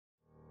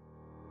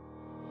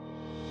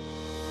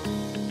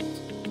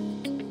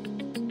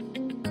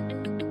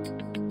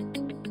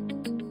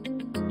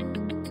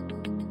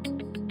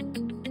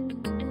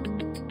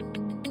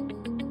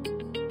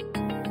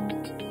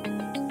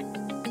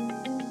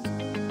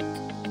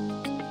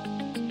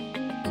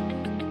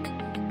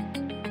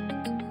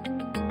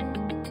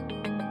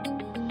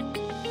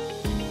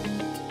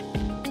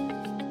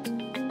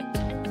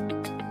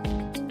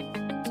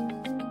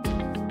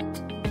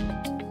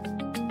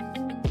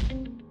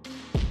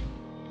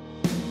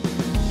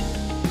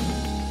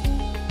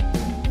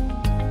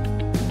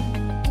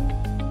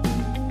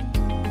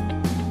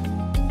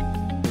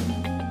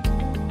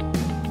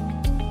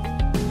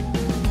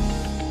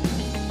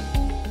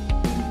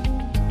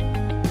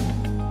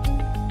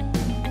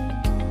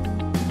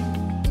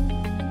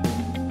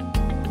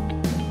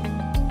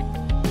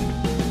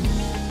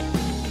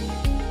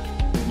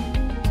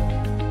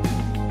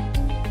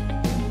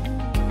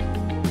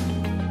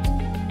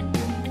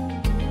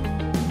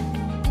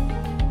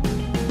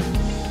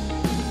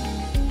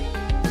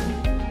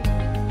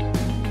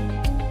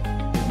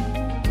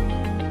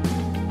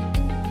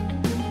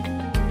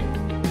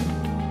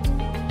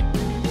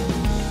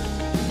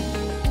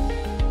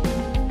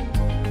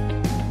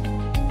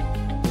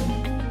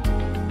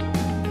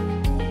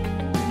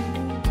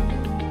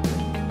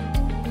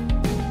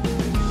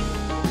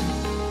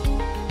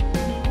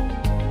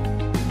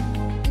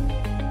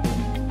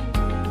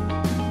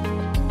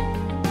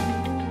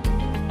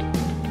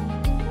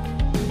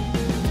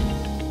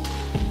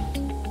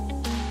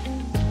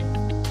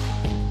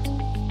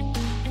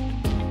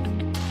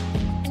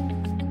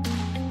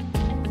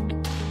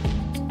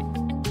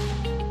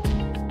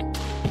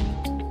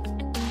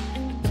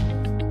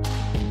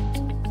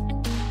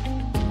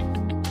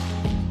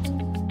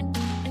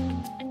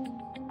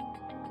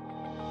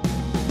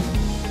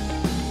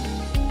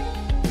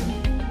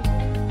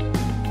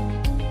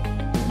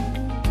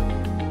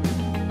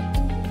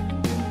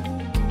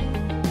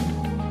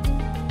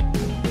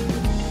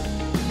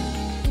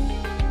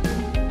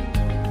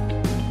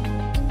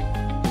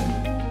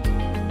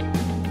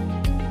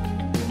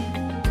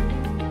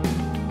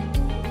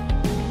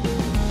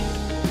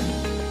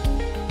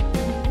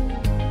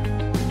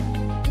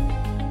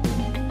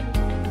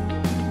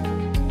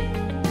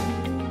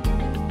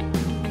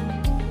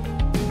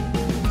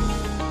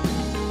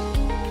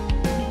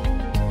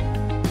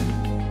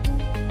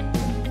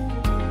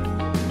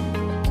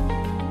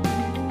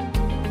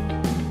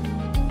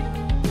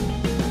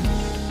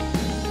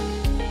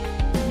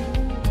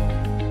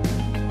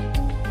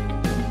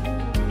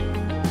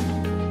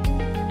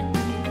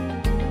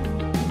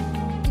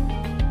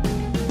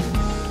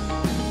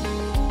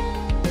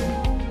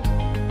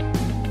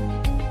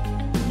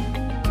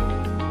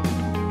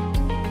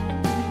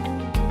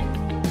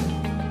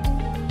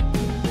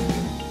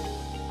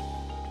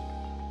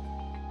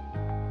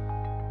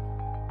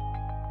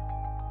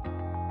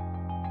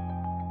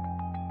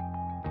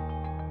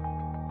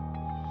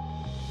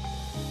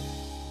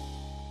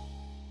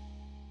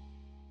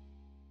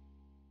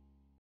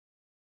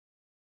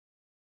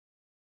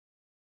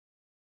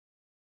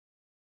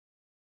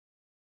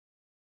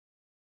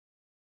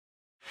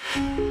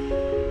Hello,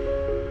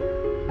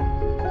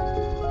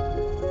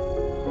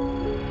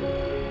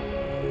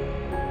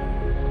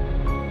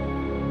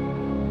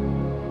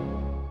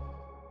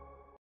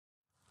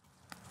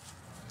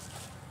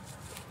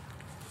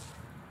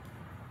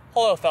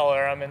 fellow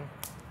airmen.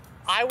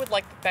 I would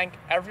like to thank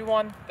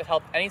everyone that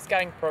helped any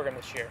scouting program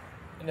this year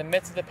in the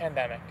midst of the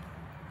pandemic.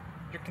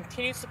 Your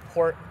continued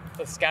support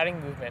for the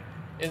scouting movement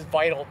is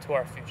vital to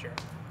our future.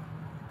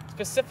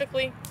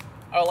 Specifically,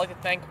 I would like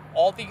to thank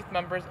all the youth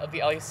members of the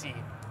LEC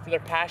for their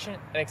passion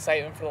and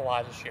excitement for the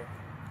Lodge this year,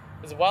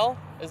 as well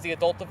as the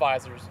adult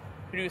advisors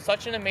who do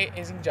such an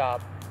amazing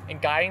job in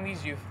guiding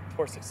these youth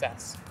towards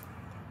success.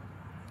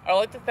 I would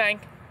like to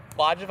thank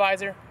Lodge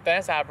Advisor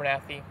Dennis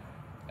Abernathy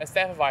and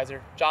Staff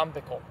Advisor John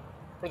Bickle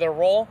for their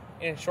role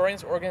in ensuring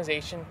this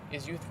organization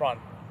is youth-run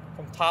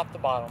from top to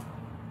bottom.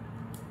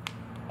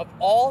 Of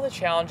all the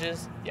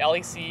challenges the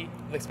LEC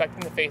is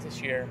expecting to face this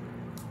year,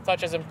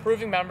 such as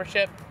improving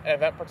membership and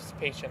event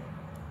participation,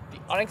 the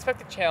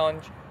unexpected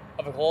challenge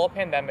of a global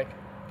pandemic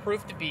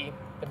proved to be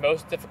the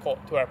most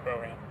difficult to our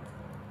program.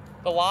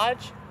 The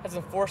Lodge has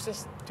enforced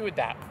us to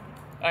adapt,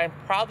 and I am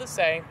proud to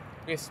say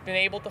we have been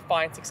able to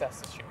find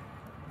success this year.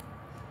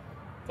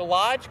 The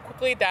Lodge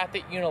quickly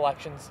adapted unit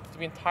elections to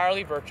be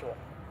entirely virtual,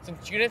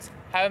 since units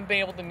haven't been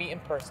able to meet in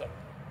person,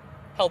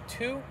 held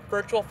 2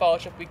 virtual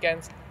fellowship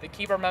weekends to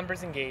keep our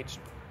members engaged,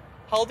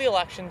 held the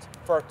elections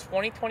for our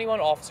 2021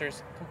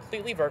 officers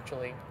completely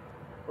virtually,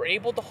 were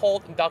able to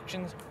hold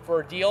inductions for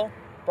Ordeal,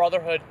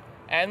 Brotherhood,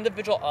 and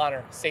Individual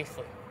Honor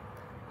safely,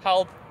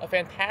 held a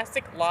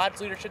fantastic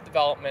Lodge Leadership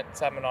Development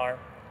seminar,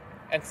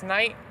 and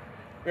tonight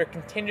we are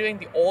continuing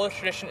the oldest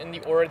tradition in the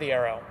Order of the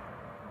Arrow,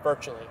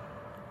 virtually.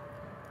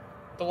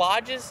 The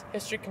Lodge's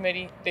History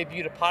Committee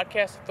debuted a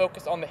podcast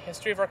focused on the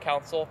history of our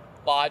council,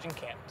 lodge, and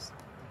camps.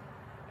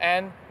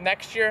 And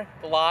next year,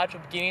 the Lodge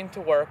will begin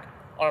to work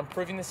on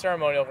improving the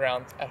ceremonial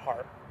grounds at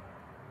Hart.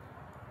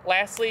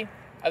 Lastly,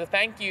 as a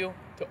thank you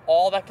to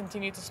all that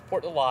continue to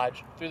support the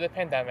Lodge through the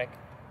pandemic,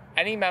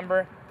 any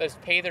member that has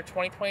paid their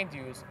 2020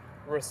 dues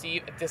will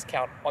receive a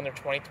discount on their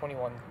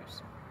 2021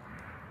 dues.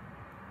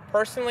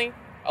 Personally,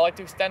 I'd like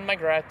to extend my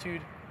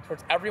gratitude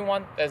towards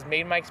everyone that has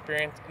made my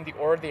experience in the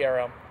Order of the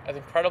Arrow as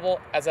incredible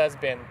as it has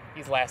been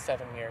these last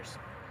 7 years.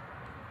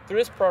 Through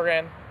this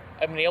program,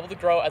 I've been able to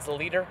grow as a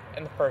leader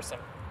and a person,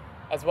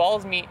 as well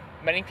as meet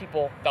many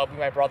people that will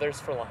be my brothers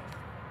for life.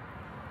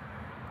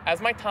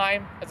 As my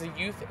time as a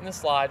youth in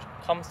this lodge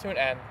comes to an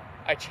end,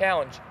 I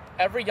challenge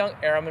every young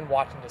airman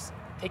watching this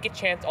to take a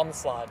chance on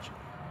this lodge.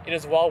 It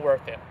is well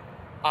worth it.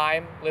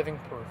 I'm living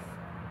proof.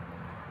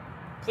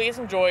 Please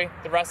enjoy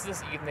the rest of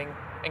this evening,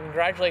 and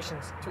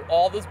congratulations to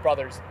all those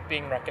brothers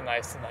being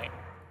recognized tonight.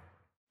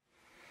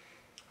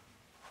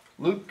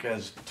 Luke,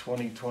 as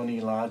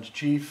 2020 Lodge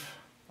Chief,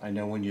 I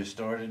know when you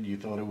started you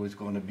thought it was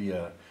going to be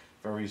a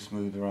very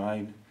smooth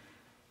ride,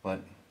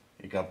 but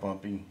it got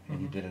bumpy and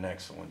you did an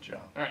excellent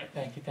job. All right,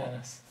 thank you,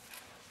 Dennis.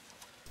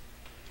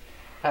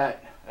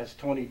 Pat, as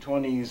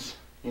 2020's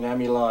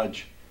Unami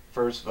Lodge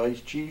First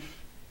Vice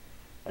Chief,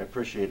 I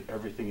appreciate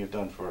everything you've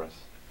done for us.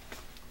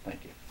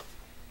 Thank you.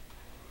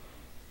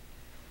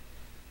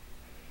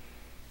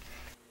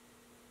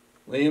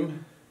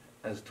 Liam,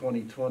 as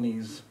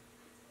 2020's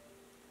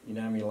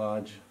Unami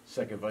Lodge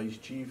Second Vice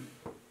Chief,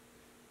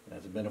 it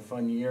has been a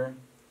fun year.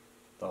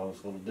 Thought it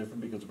was a little different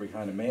because we're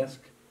behind a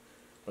mask,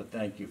 but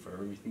thank you for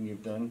everything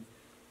you've done.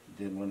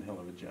 You did one hell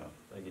of a job.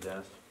 Thank you,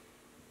 Dennis.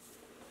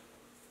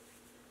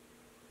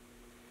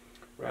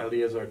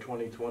 Riley, as our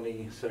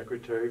 2020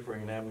 Secretary for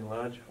Unami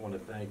Lodge, I want to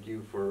thank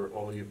you for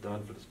all you've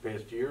done for this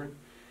past year,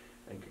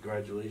 and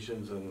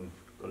congratulations, and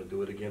going to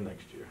do it again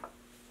next year.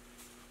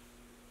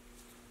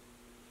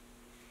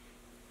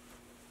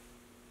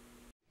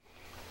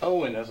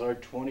 Owen, as our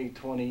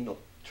 2020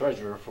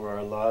 Treasurer for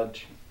our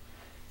Lodge,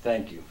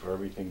 thank you for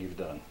everything you've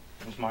done.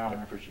 It was my honor.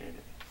 I appreciate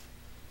it.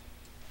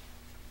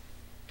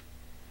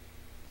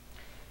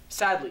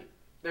 Sadly,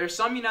 there are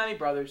some Unami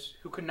brothers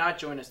who could not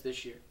join us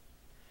this year.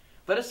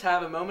 Let us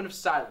have a moment of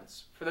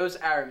silence for those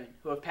airmen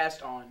who have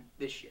passed on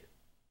this year.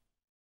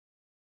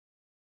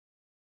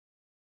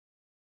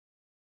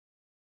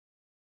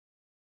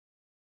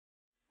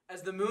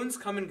 As the moons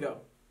come and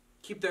go,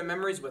 keep their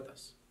memories with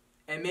us,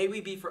 and may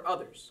we be for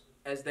others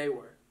as they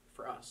were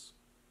for us.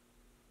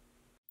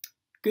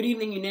 Good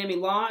evening,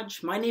 Unami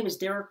Lodge. My name is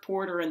Derek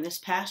Porter, and this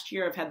past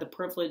year I've had the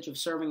privilege of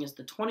serving as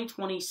the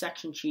 2020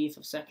 Section Chief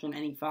of Section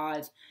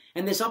NE5,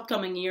 and this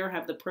upcoming year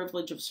have the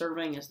privilege of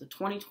serving as the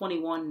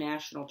 2021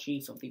 National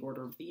Chief of the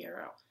Order of the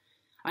Arrow.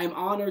 I am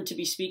honored to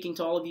be speaking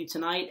to all of you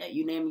tonight at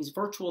Unami's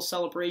virtual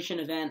celebration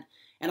event,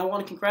 and I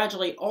want to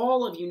congratulate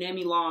all of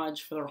Unami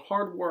Lodge for their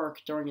hard work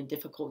during a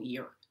difficult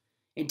year.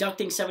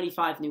 Inducting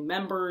 75 new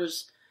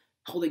members,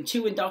 holding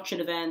 2 induction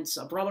events,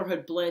 a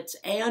Brotherhood Blitz,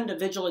 and a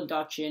Vigil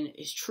induction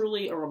is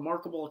truly a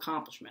remarkable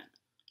accomplishment,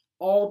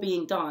 all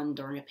being done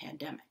during a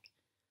pandemic.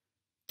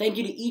 Thank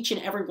you to each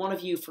and every one of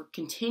you for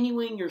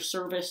continuing your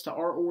service to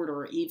our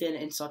order even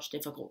in such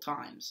difficult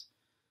times.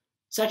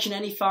 Section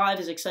NE5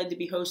 is excited to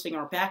be hosting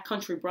our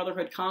Backcountry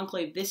Brotherhood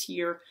Conclave this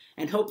year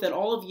and hope that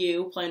all of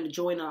you plan to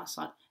join us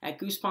at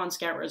Goose Pond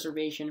Scout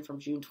Reservation from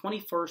June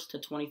 21st to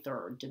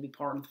 23rd to be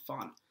part of the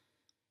fun.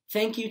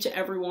 Thank you to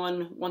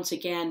everyone, once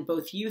again,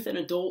 both youth and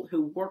adult,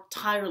 who worked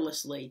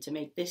tirelessly to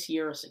make this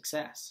year a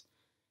success.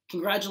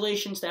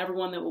 Congratulations to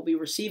everyone that will be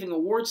receiving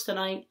awards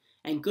tonight,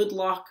 and good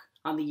luck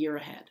on the year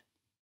ahead.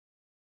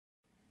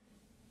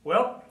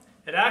 Well,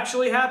 it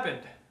actually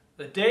happened.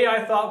 The day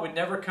I thought would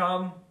never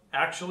come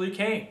actually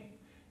came,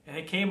 and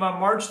it came on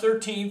March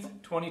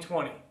 13th,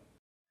 2020.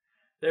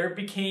 There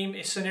became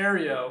a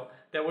scenario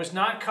that was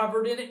not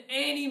covered in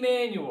any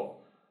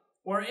manual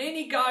or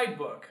any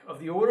guidebook of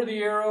the Order of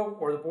the Arrow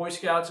or the Boy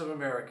Scouts of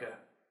America.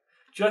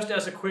 Just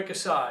as a quick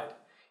aside,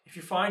 if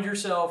you find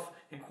yourself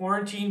in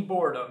quarantine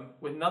boredom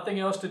with nothing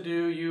else to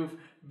do, you've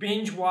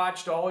binge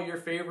watched all your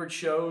favorite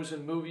shows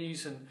and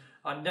movies and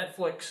on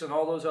Netflix and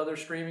all those other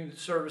streaming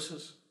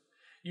services,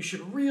 you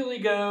should really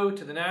go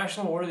to the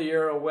National Order of the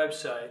Arrow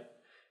website,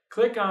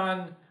 click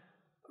on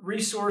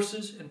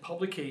resources and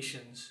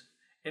publications,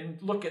 and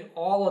look at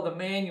all of the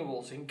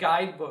manuals and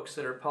guidebooks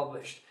that are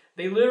published.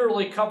 They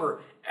literally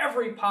cover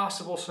every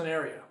possible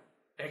scenario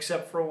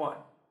except for one,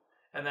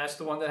 and that's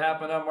the one that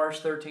happened on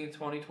March 13th,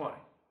 2020.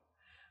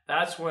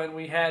 That's when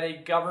we had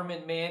a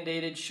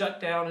government-mandated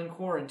shutdown and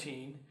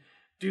quarantine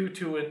due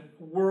to a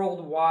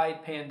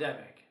worldwide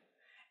pandemic.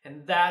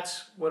 And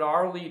that's what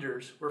our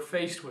leaders were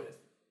faced with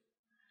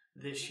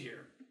this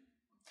year.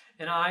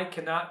 And I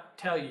cannot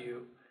tell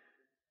you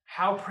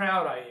how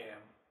proud I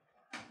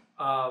am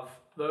of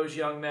those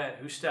young men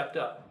who stepped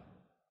up.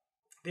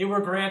 They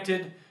were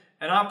granted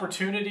an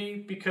opportunity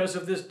because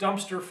of this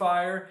dumpster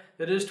fire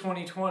that is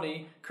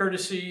 2020,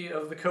 courtesy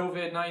of the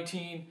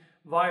COVID-19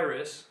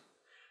 virus,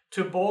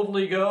 to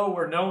boldly go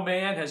where no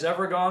man has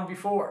ever gone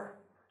before.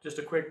 Just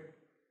a quick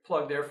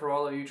plug there for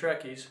all of you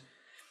Trekkies.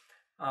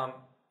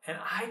 And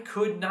I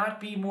could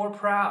not be more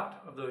proud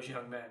of those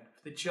young men,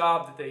 for the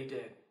job that they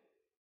did.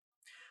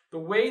 The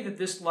way that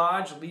this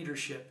lodge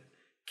leadership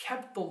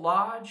kept the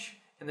lodge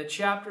and the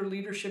chapter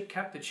leadership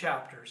kept the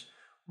chapters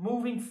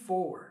moving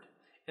forward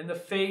in the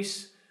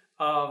face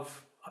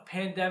of a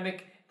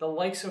pandemic, the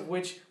likes of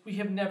which we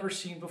have never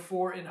seen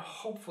before and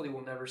hopefully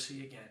will never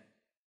see again.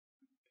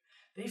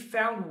 They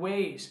found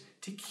ways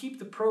to keep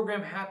the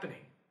program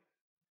happening,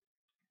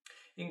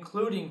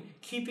 including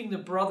keeping the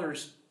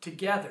brothers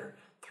together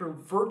through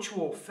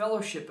virtual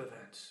fellowship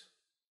events,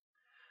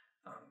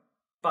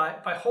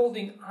 by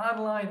holding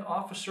online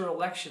officer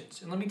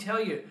elections. And let me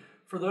tell you,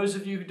 for those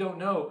of you who don't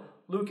know,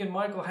 Luke and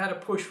Michael had to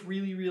push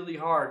really, really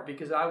hard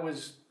because I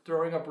was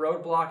throwing up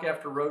roadblock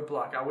after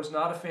roadblock. I was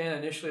not a fan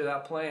initially of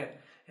that plan,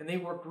 and they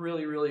worked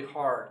really, really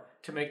hard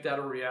to make that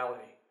a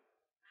reality.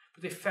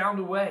 But they found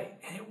a way,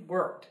 and it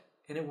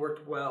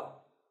worked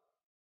well.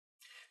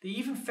 They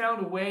even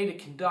found a way to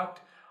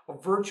conduct a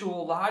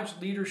virtual Lodge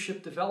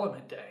Leadership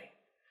Development Day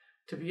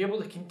to be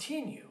able to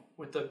continue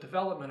with the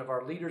development of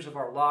our leaders of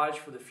our lodge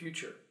for the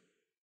future.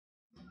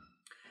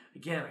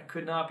 Again, I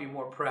could not be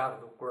more proud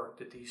of the work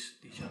that these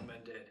young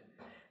men did.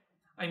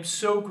 I'm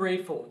so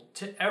grateful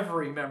to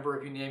every member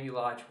of Unami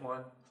Lodge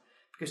 1,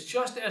 because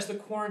just as the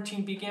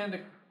quarantine began to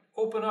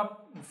open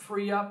up and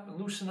free up and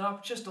loosen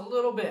up just a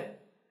little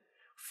bit,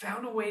 we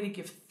found a way to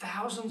give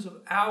thousands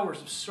of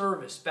hours of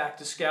service back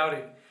to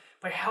scouting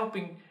by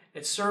helping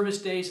at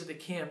service days at the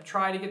camp,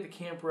 try to get the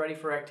camp ready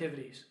for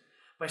activities,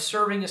 by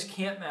serving as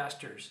camp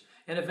masters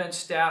and event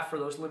staff for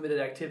those limited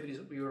activities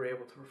that we were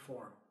able to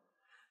perform.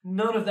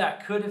 None of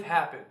that could have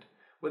happened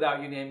without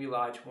Unami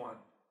Lodge 1.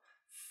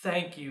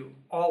 Thank you,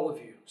 all of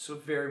you, so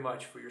very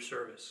much for your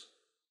service.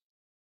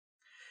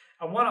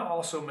 I want to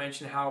also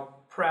mention how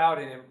proud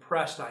and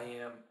impressed I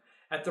am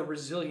at the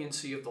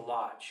resiliency of the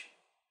lodge.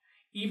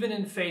 Even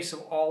in face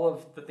of all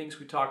of the things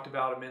we talked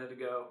about a minute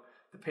ago,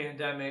 the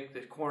pandemic,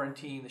 the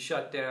quarantine, the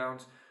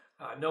shutdowns,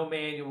 no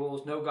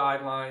manuals, no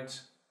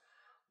guidelines,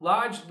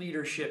 lodge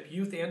leadership,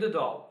 youth and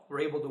adult, were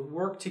able to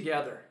work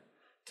together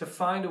to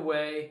find a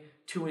way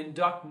to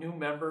induct new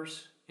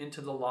members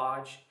into the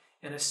lodge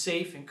in a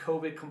safe and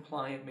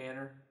COVID-compliant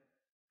manner,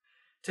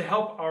 to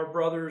help our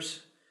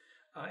brothers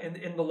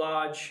in the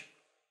lodge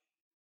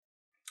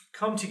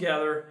come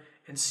together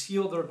and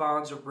seal their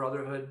bonds of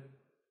brotherhood,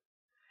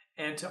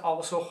 and to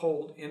also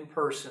hold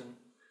in-person,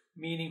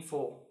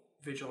 meaningful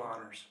vigil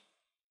honors.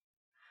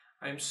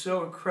 I am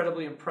so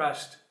incredibly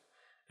impressed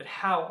at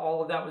how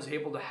all of that was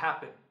able to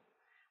happen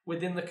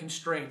within the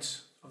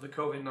constraints of the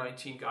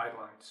COVID-19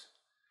 guidelines.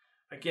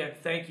 Again,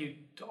 thank you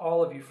to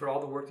all of you for all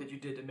the work that you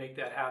did to make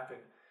that happen,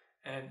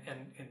 and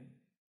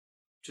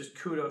just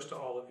kudos to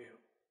all of you.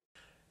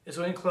 And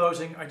so in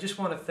closing, I just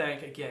want to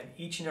thank again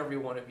each and every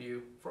one of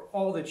you for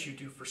all that you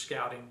do for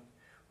scouting,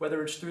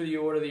 whether it's through the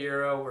Order of the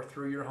Arrow or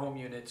through your home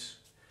units.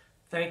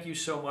 Thank you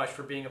so much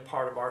for being a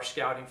part of our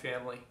scouting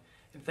family,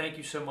 and thank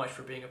you so much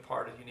for being a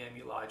part of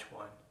Unami Lodge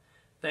 1.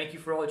 Thank you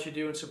for all that you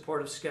do in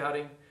support of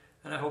scouting,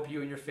 and I hope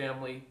you and your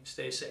family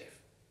stay safe.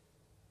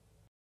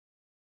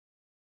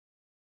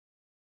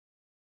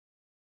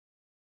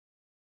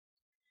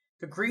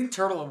 The Green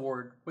Turtle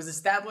Award was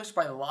established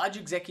by the Lodge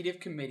Executive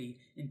Committee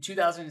in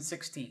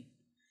 2016.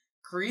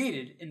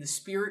 Created in the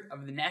spirit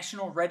of the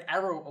National Red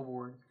Arrow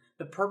Award,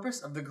 the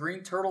purpose of the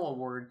Green Turtle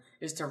Award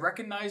is to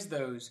recognize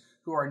those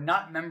who are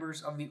not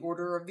members of the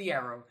Order of the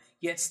Arrow,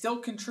 yet still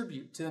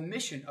contribute to the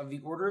mission of the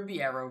Order of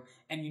the Arrow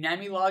and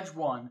Unami Lodge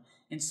 1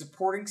 in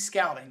supporting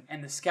scouting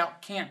and the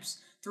scout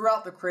camps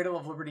throughout the Cradle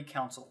of Liberty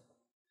Council.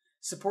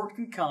 Support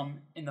can come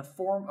in the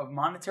form of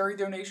monetary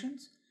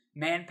donations,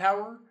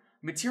 manpower,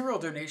 material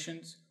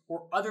donations,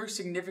 or other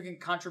significant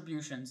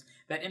contributions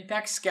that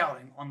impact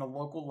scouting on the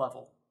local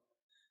level.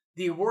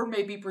 The award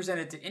may be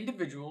presented to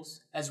individuals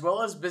as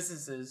well as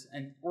businesses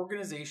and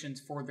organizations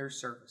for their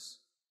service.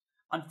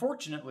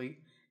 Unfortunately,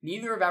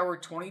 neither of our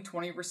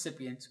 2020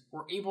 recipients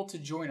were able to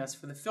join us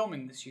for the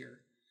filming this year.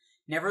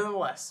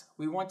 Nevertheless,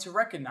 we want to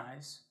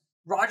recognize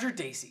Roger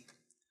Dacey.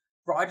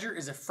 Roger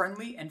is a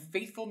friendly and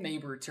faithful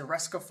neighbor to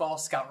Resca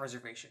Falls Scout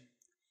Reservation.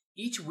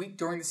 Each week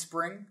during the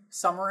spring,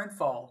 summer, and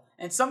fall,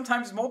 and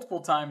sometimes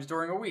multiple times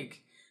during a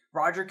week,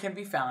 Roger can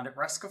be found at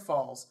Resca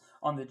Falls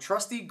on the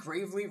trusty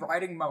Gravely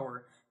riding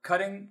mower,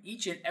 cutting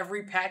each and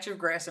every patch of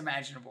grass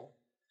imaginable.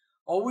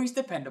 Always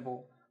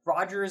dependable,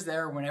 Roger is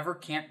there whenever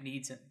camp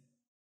needs him.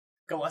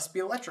 Gillespie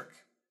Electric.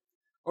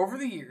 Over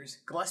the years,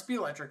 Gillespie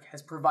Electric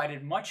has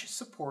provided much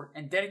support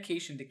and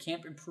dedication to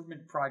camp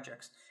improvement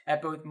projects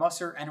at both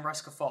Musser and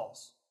Resca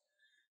Falls.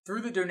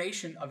 Through the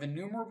donation of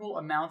innumerable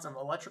amounts of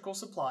electrical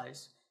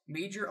supplies,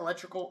 major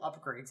electrical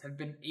upgrades have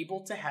been able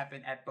to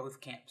happen at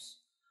both camps.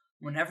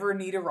 Whenever a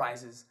need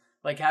arises,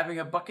 like having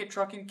a bucket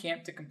truck in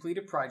camp to complete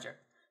a project,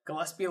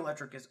 Gillespie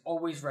Electric is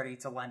always ready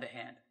to lend a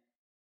hand.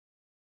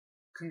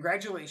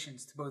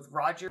 Congratulations to both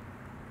Roger.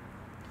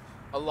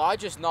 A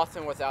lodge is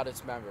nothing without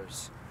its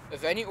members.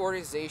 If any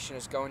organization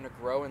is going to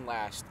grow and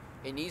last,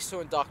 it needs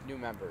to induct new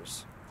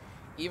members.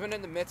 Even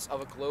in the midst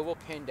of a global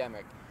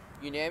pandemic,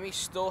 Unami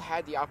still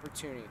had the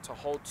opportunity to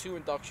hold 2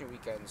 induction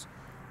weekends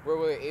where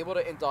we were able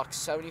to induct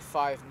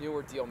 75 new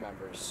Ordeal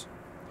members.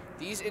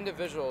 These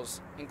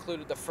individuals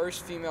included the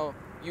first female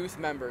youth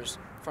members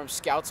from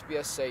Scouts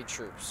BSA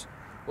troops,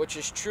 which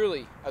is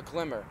truly a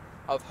glimmer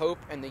of hope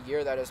in the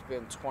year that has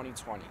been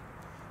 2020.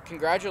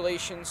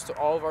 Congratulations to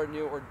all of our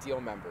new Ordeal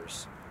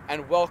members,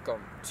 and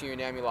welcome to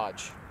Unami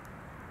Lodge.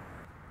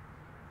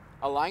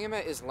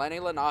 Alignment is Lenni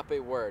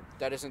Lenape word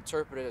that is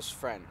interpreted as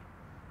friend.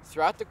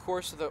 Throughout the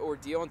course of the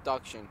Ordeal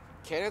induction,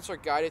 candidates are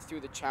guided through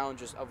the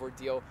challenges of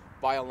Ordeal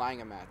by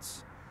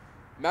Alignments.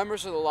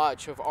 Members of the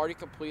Lodge who have already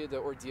completed the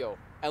Ordeal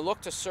and look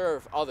to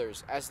serve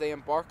others as they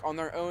embark on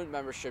their own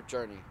membership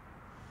journey.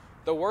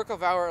 The work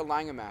of our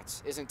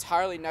Alignments is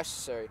entirely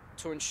necessary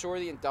to ensure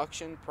the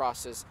induction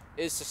process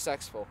is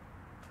successful.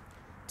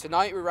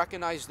 Tonight we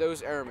recognize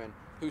those airmen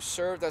who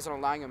served as an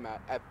Alignment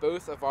at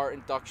both of our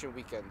induction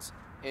weekends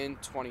in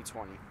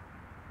 2020.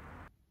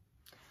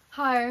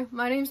 Hi,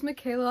 my name's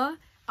Michaela.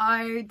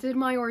 I did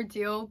my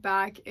Ordeal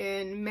back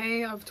in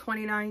May of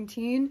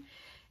 2019,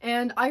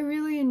 and I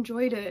really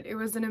enjoyed it. It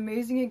was an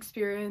amazing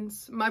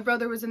experience. My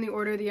brother was in the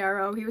Order of the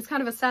Arrow. He was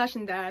kind of a sash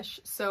and dash,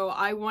 so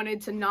I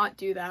wanted to not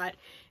do that,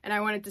 and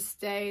I wanted to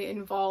stay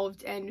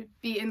involved and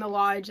be in the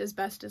lodge as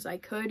best as I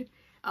could.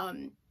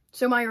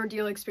 So my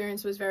Ordeal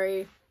experience was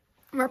very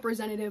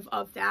representative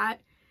of that.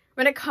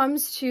 When it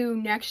comes to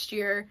next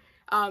year,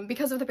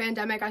 because of the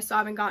pandemic, I still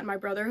haven't gotten my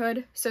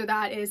brotherhood, so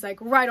that is like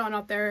right on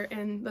up there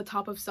in the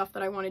top of stuff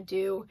that I want to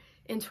do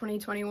in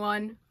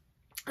 2021.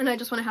 And I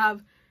just want to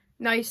have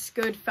nice,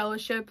 good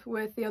fellowship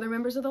with the other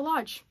members of the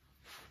lodge.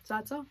 So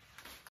that's all.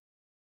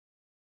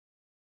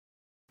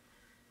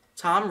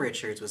 Tom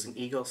Richards was an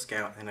Eagle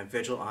Scout and a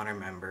Vigil Honor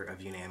member of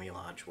Unami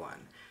Lodge 1,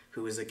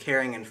 who was a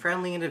caring and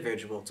friendly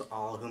individual to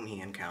all whom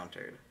he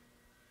encountered.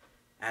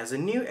 As a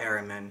new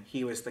airman,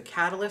 he was the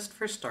catalyst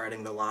for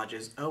starting the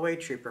Lodge's OA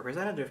Troop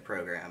Representative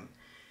Program,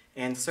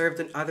 and served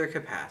in other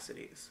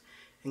capacities,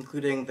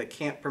 including the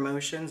Camp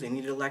Promotions and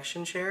Need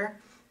Election Chair,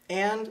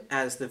 and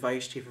as the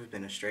Vice Chief of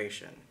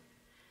Administration.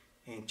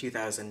 In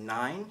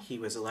 2009, he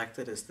was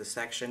elected as the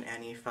Section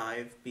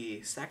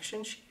NE5B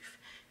Section Chief,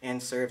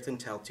 and served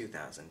until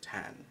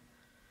 2010.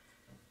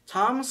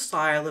 Tom's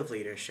style of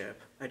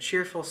leadership, a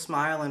cheerful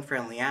smile and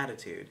friendly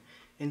attitude,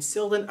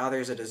 instilled in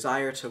others a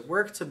desire to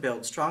work to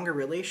build stronger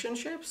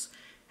relationships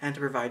and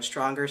to provide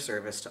stronger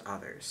service to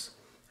others.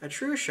 A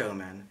true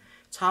showman,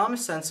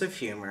 Tom's sense of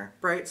humor,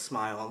 bright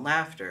smile, and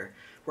laughter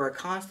were a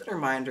constant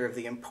reminder of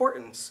the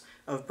importance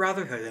of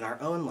brotherhood in our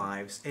own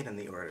lives and in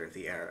the Order of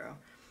the Arrow.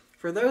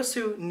 For those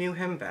who knew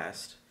him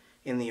best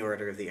in the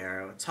Order of the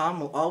Arrow,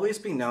 Tom will always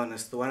be known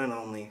as the one and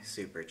only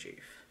Super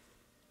Chief.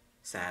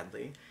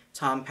 Sadly,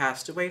 Tom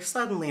passed away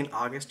suddenly in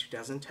August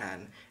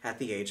 2010 at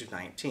the age of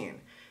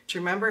 19. To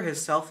remember his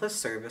selfless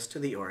service to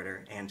the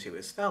Order and to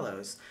his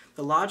fellows,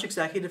 the Lodge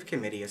Executive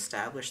Committee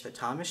established the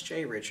Thomas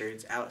J.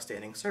 Richards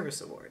Outstanding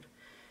Service Award.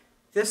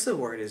 This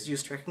award is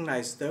used to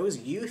recognize those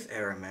youth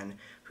airmen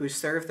who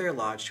serve their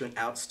lodge to an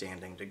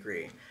outstanding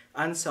degree.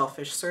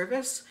 Unselfish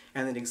service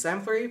and an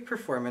exemplary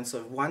performance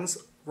of one's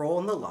role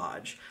in the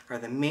lodge are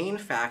the main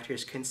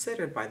factors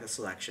considered by the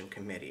selection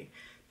committee.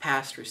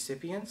 Past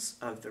recipients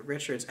of the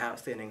Richards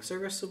Outstanding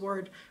Service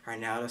Award are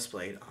now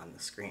displayed on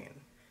the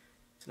screen.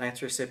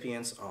 Tonight's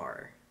recipients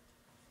are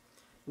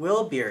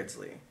Will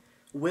Beardsley.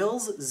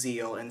 Will's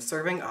zeal in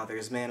serving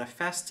others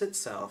manifests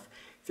itself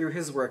through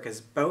his work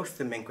as both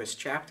the Minquist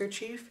chapter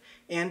chief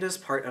and as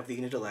part of the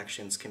Unit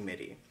Elections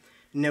Committee.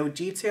 No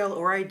detail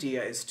or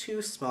idea is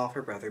too small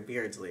for Brother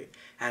Beardsley,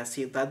 as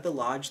he led the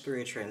Lodge through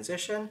a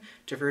transition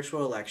to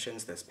virtual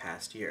elections this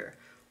past year.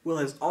 Will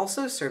has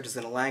also served as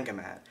an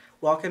Alangamat,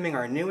 welcoming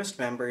our newest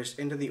members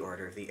into the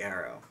Order of the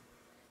Arrow.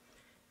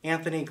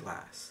 Anthony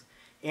Glass.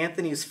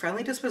 Anthony's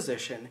friendly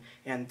disposition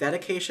and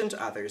dedication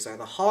to others are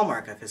the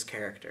hallmark of his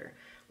character,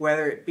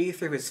 whether it be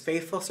through his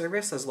faithful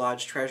service as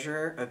Lodge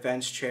Treasurer,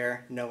 Events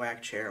Chair,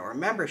 NOAC Chair, or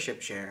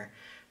Membership Chair.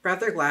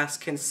 Brother Glass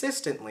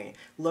consistently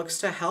looks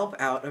to help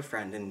out a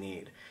friend in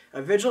need.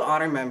 A Vigil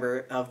Honor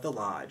member of the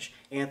Lodge,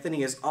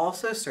 Anthony has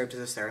also served as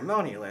a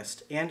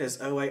ceremonialist and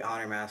as OA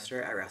Honor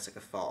Master at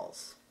Resica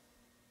Falls.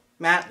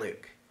 Matt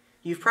Luke.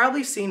 You've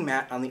probably seen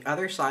Matt on the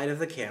other side of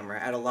the camera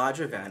at a Lodge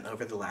event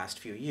over the last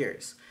few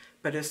years,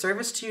 but his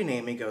service to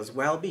Unami goes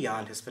well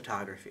beyond his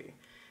photography.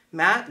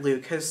 Matt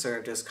Luke has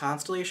served as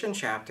Constellation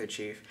Chapter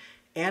Chief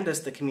and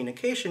as the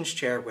Communications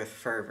Chair with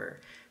fervor.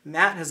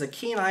 Matt has a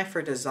keen eye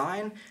for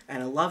design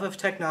and a love of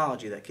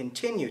technology that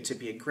continue to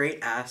be a great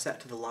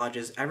asset to the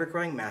Lodge's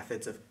ever-growing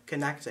methods of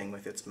connecting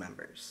with its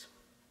members.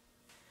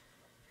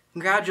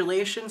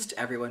 Congratulations to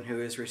everyone who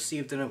has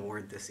received an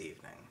award this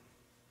evening.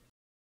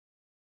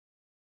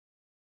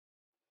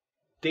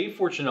 Dave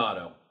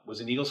Fortunato was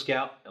an Eagle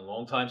Scout and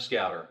longtime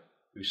Scouter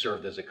who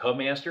served as a Cub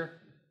Master,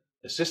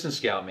 Assistant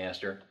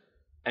Scoutmaster,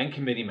 and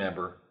committee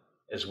member,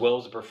 as well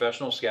as a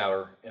professional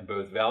Scouter in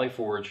both Valley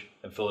Forge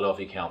and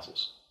Philadelphia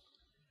councils.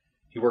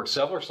 He worked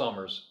several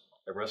summers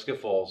at Resica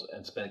Falls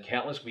and spent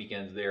countless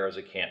weekends there as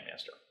a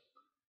campmaster,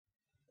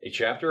 a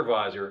chapter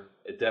advisor,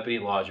 a deputy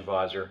lodge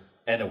advisor,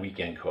 and a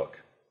weekend cook.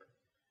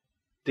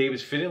 Dave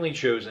was fittingly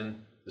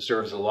chosen to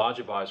serve as a lodge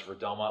advisor for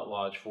Delmont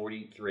Lodge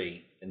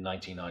 43 in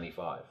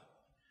 1995.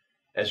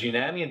 As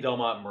Unami and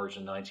Delmont merged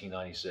in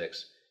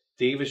 1996,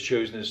 Dave was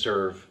chosen to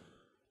serve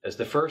as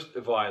the first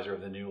advisor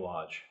of the new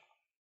lodge.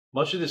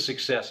 Much of the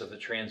success of the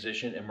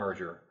transition and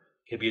merger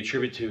can be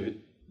attributed to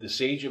the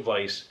sage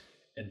advice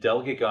and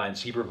delicate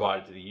guidance he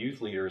provided to the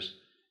youth leaders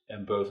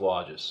in both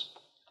lodges.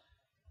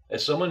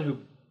 As someone who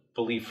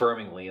believed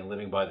firmly in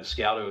living by the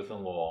Scout Oath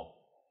and law,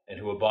 and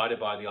who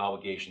abided by the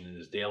obligation in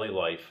his daily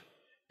life,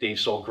 Dave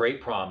saw great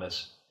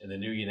promise in the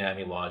new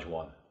Unami Lodge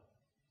 1.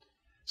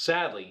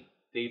 Sadly,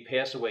 Dave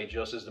passed away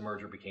just as the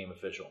merger became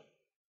official.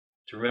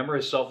 To remember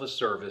his selfless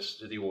service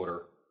to the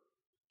Order,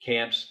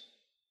 camps,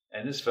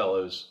 and his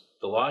fellows,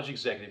 the Lodge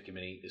Executive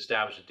Committee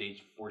established the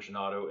Dave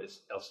Fortunato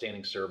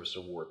Outstanding Service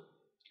Award.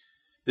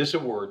 This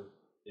award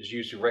is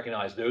used to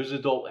recognize those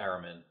adult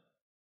airmen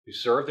who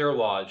serve their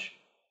lodge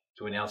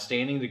to an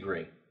outstanding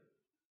degree,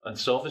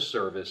 unselfish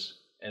service,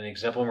 and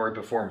exemplary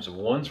performance of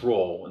one's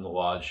role in the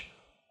lodge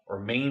are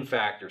main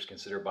factors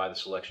considered by the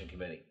selection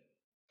committee.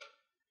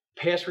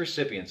 Past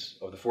recipients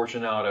of the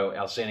Fortunato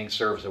Outstanding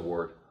Service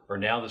Award are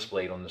now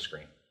displayed on the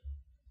screen.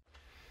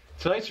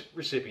 Tonight's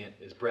recipient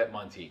is Brett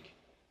Monteith.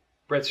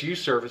 Brett's youth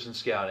service and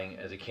scouting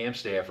as a camp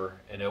staffer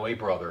and OA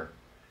brother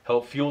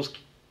helped fuel his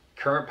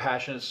current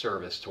passionate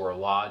service to our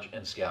lodge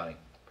and scouting.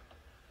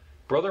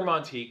 Brother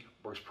Monteith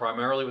works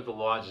primarily with the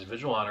lodge's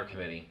Vigil Honor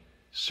Committee,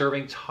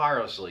 serving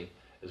tirelessly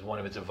as one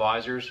of its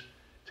advisors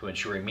to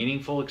ensure a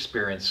meaningful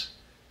experience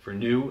for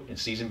new and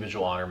seasoned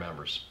Vigil Honor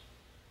members.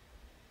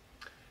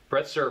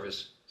 Brett's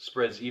service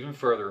spreads even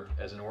further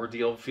as an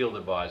ordeal field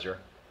advisor,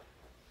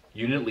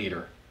 unit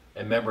leader,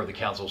 and member of the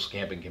Council's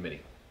Camping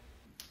Committee.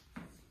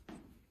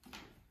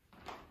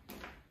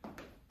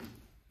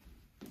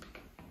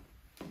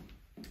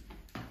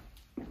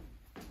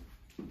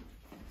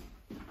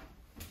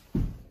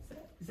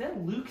 Is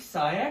that Luke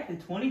Syak, the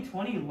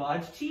 2020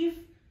 Lodge Chief?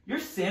 You're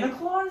Santa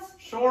Claus?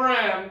 Sure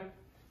am.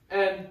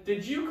 And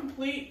did you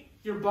complete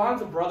your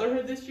Bonds of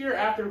Brotherhood this year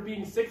after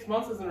being 6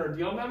 months as an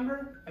ordeal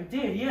member? I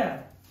did,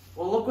 yeah.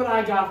 Well, look what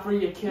I got for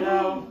you,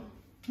 kiddo.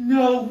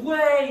 No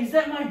way! Is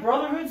that my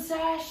Brotherhood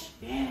sash?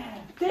 Yeah.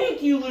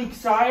 Thank you, Luke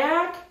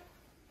Syak!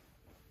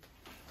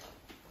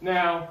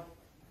 Now,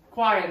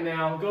 quiet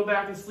now. Go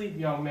back to sleep,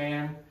 young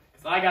man.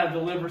 Because I got to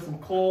deliver some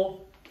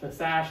coal to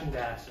Sash and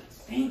Dashes.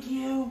 Thank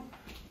you.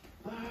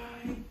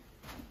 Bye.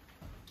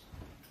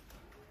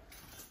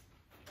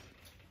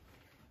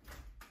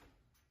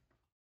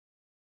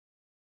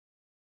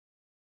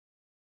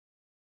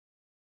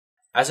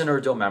 As an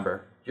ordeal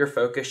member, your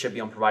focus should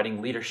be on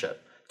providing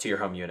leadership to your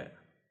home unit.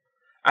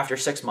 After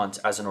 6 months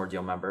as an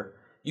ordeal member,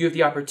 you have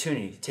the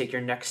opportunity to take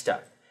your next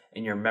step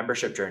in your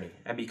membership journey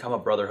and become a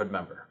Brotherhood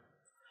member.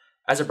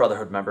 As a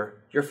Brotherhood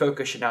member, your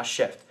focus should now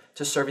shift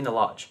to serving the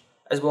Lodge,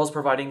 as well as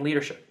providing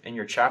leadership in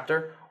your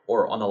chapter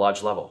or on the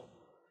Lodge level.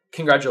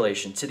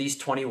 Congratulations to these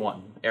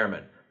 21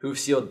 airmen who have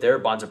sealed their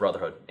bonds of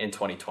brotherhood in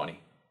 2020.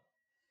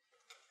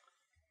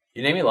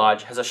 Unami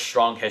Lodge has a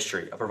strong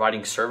history of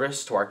providing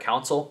service to our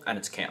council and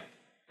its camp,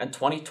 and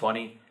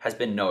 2020 has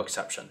been no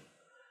exception.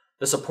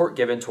 The support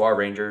given to our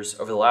Rangers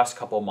over the last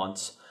couple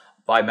months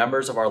by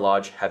members of our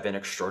lodge have been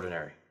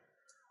extraordinary.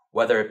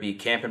 Whether it be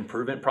camp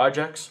improvement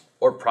projects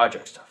or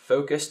projects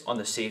focused on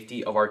the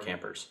safety of our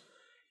campers,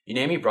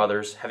 Unami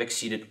Brothers have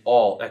exceeded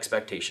all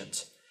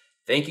expectations.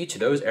 Thank you to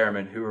those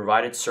airmen who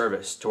provided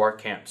service to our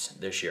camps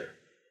this year.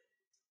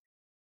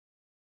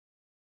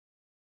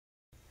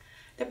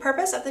 The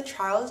purpose of the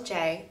Charles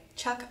J.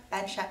 Chuck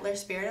Benshetler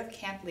Spirit of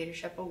Camp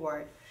Leadership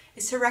Award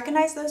is to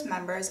recognize those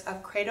members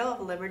of Cradle of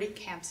Liberty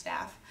camp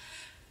staff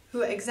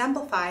who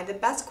exemplify the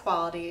best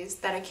qualities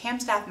that a camp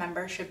staff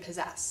member should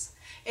possess.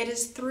 It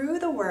is through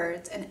the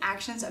words and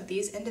actions of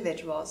these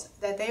individuals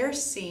that they are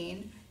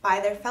seen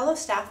by their fellow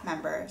staff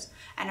members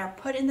and are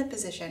put in the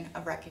position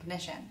of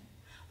recognition.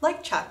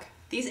 Like Chuck,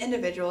 these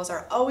individuals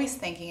are always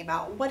thinking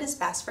about what is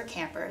best for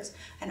campers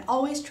and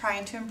always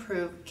trying to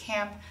improve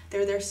camp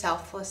through their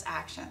selfless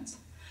actions.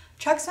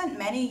 Chuck spent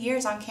many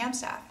years on camp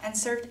staff and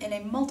served in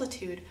a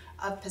multitude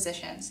of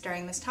positions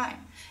during this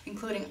time,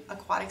 including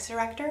aquatics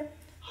director,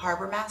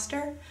 harbor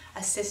master,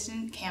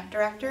 assistant camp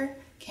director,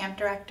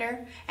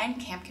 and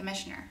camp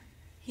commissioner.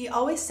 He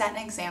always set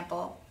an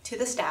example to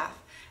the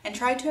staff and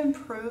tried to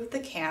improve the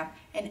camp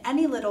in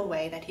any little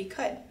way that he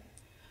could.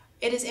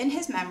 It is in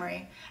his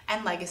memory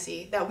and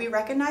legacy that we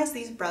recognize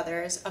these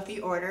brothers of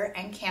the order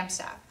and camp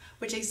staff,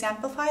 which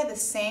exemplify the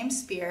same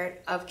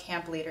spirit of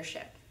camp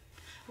leadership.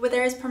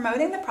 Whether it's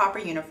promoting the proper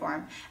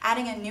uniform,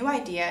 adding a new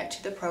idea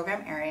to the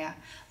program area,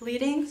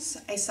 leading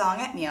a song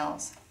at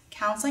meals,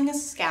 counseling a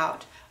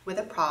scout with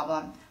a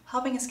problem,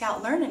 helping a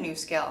scout learn a new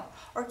skill,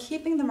 or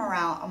keeping the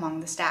morale among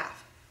the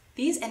staff.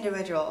 These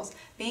individuals,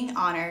 being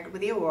honored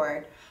with the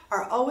award,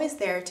 are always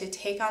there to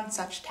take on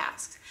such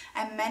tasks,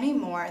 and many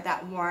more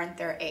that warrant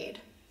their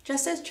aid,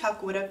 just as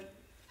Chuck would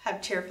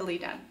have cheerfully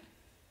done.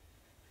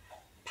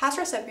 Past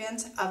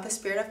recipients of the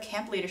Spirit of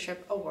Camp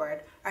Leadership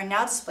Award are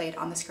now displayed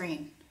on the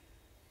screen.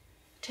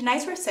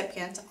 Tonight's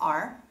recipients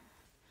are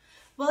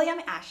William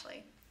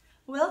Ashley.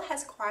 Will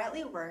has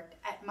quietly worked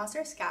at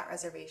Musser Scout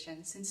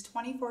Reservation since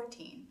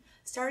 2014,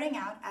 starting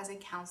out as a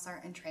counselor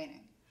in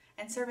training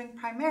and serving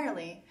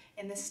primarily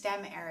in the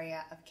STEM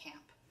area of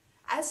camp.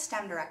 As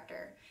STEM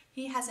director,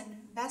 he has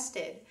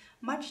invested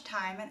much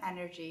time and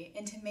energy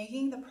into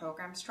making the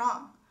program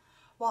strong,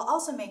 while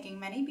also making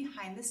many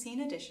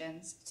behind-the-scene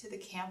additions to the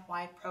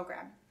camp-wide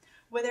program,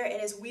 whether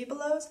it is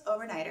Weebelow's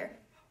Overnighter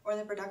or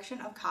the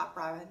production of Cop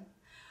Robin.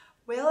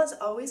 Will is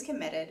always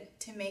committed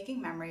to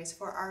making memories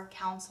for our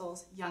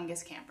council's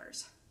youngest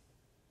campers.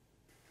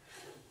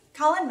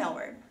 Colin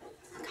Millward.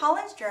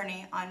 Colin's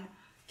journey on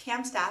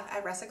camp staff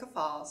at Resica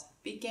Falls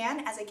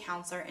began as a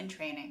counselor in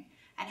training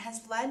and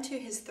has led to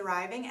his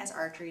thriving as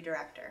archery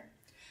director.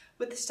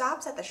 With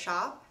stops at the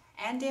shop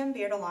and Dam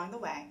Beard along the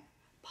way,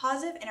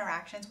 positive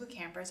interactions with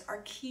campers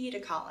are key to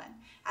Colin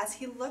as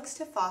he looks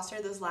to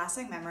foster those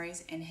lasting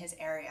memories in his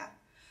area.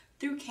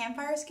 Through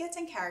campfire skits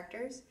and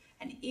characters,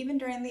 and even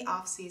during the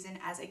off-season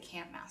as a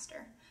camp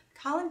master,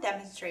 Colin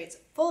demonstrates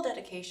full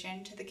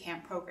dedication to the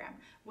camp program,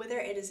 whether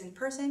it is in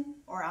person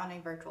or on a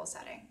virtual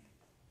setting.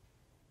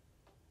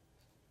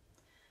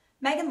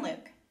 Megan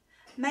Luke.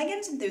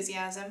 Megan's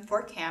enthusiasm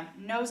for camp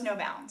knows no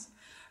bounds.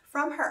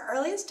 From her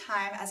earliest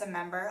time as a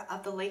member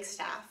of the Lake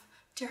staff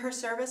to her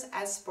service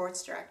as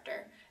sports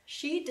director,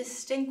 she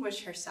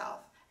distinguished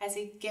herself as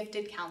a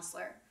gifted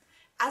counselor.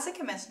 As a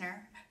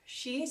commissioner,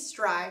 she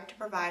strived to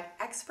provide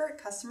expert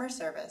customer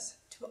service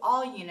to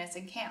all units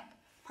in camp,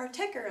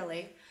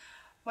 particularly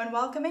when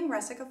welcoming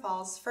Resica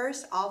Falls'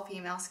 first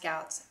all-female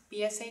scouts,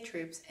 BSA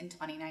troops, in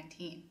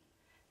 2019.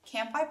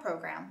 Campfire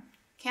program,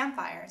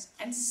 campfires,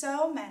 and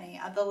so many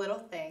of the little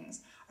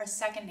things are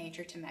second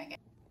nature to Megan.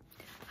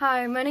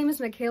 Hi, my name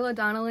is Michaela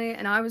Donnelly,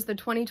 and I was the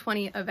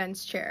 2020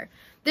 events chair.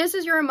 This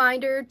is your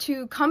reminder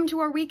to come to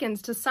our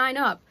weekends to sign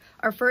up.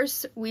 Our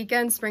first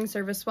weekend, Spring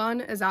Service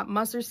 1, is at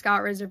Musser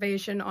Scout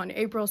Reservation on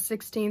April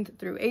 16th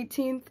through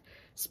 18th.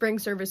 Spring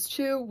Service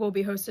 2 will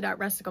be hosted at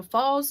Resica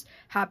Falls,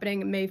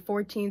 happening May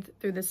 14th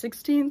through the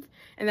 16th.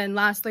 And then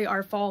lastly,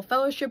 our Fall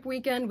Fellowship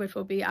Weekend, which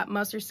will be at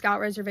Musser Scout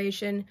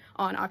Reservation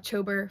on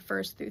October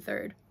 1st through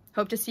 3rd.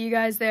 Hope to see you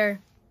guys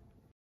there.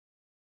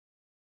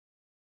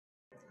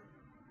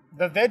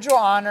 The Vigil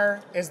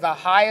Honor is the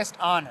highest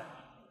honor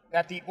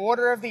that the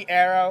Order of the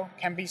Arrow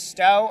can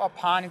bestow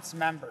upon its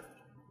members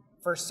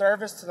for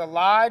service to the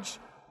Lodge,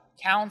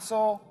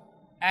 Council,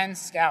 and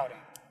Scouting.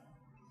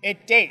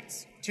 It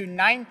dates to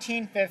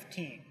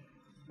 1915,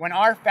 when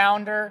our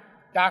founder,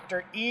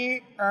 Dr. E.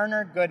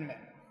 Erner Goodman,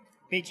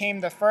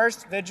 became the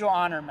first Vigil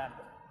Honor member.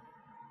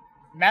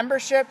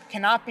 Membership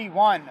cannot be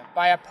won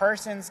by a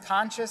person's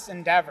conscious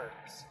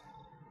endeavors.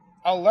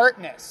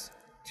 Alertness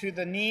to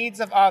the needs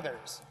of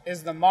others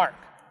is the mark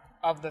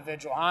of the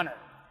Vigil Honor.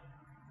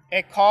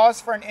 It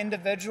calls for an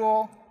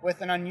individual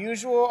with an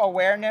unusual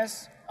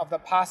awareness of the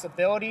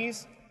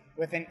possibilities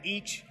within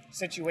each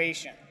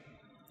situation.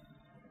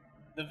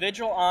 The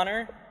Vigil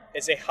Honor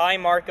is a high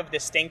mark of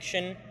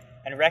distinction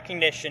and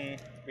recognition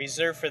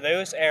reserved for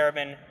those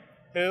airmen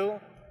who,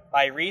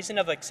 by reason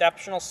of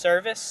exceptional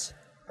service,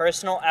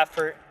 personal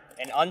effort,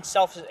 and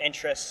unselfish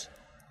interests,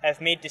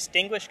 have made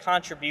distinguished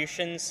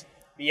contributions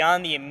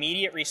beyond the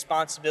immediate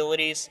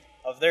responsibilities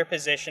of their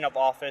position of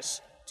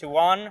office to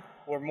one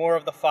or more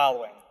of the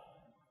following: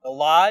 the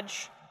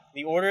Lodge,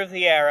 the Order of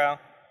the Arrow,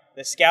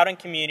 the Scouting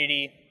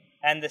Community,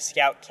 and the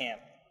Scout Camp.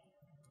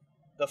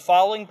 The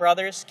following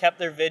brothers kept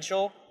their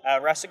vigil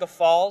at Resica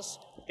Falls,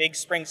 Big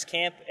Springs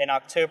Camp in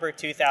October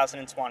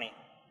 2020.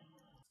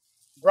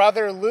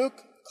 Brother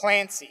Luke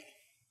Clancy.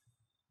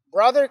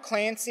 Brother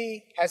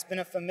Clancy has been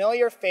a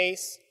familiar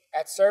face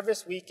at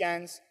service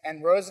weekends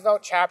and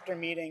Roosevelt chapter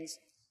meetings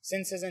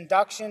since his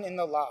induction in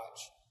the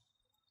Lodge.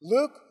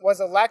 Luke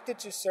was elected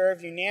to serve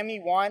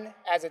Unami 1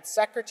 as its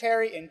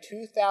secretary in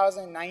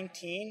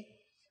 2019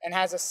 and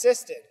has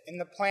assisted in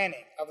the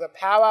planning of the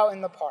powwow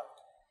in the park,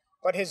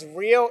 but his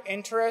real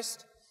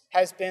interest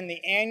has been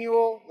the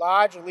annual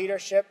Lodge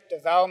Leadership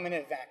Development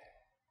event,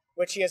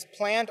 which he has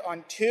planned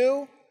on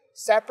 2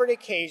 separate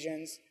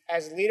occasions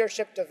as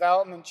Leadership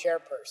Development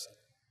Chairperson.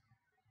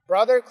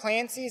 Brother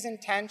Clancy's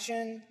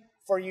intention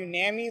for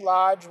Unami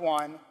Lodge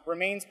 1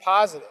 remains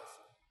positive,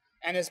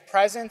 and his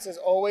presence is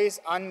always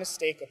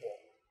unmistakable.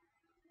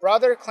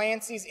 Brother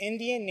Clancy's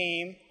Indian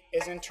name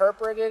is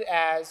interpreted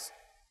as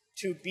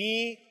to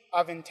be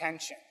of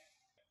intention.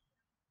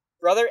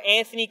 Brother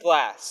Anthony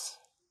Glass.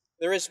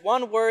 There is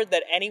one word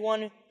that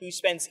anyone who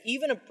spends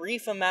even a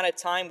brief amount of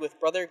time with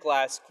Brother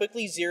Glass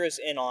quickly zeroes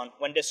in on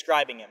when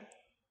describing him: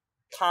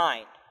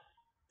 kind.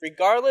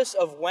 Regardless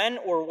of when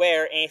or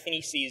where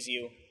Anthony sees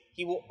you,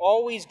 he will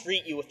always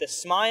greet you with a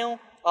smile,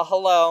 a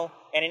hello,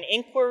 and an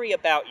inquiry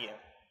about you.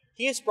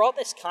 He has brought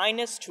this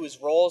kindness to his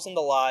roles in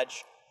the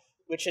Lodge,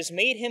 which has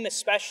made him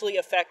especially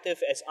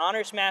effective as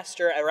Honors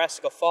Master at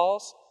Resica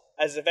Falls,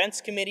 as Events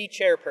Committee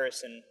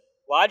Chairperson,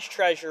 Lodge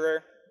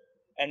Treasurer,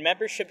 and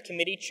Membership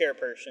Committee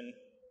Chairperson,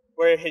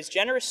 where his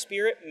generous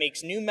spirit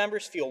makes new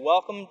members feel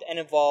welcomed and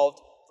involved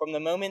from the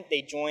moment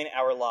they join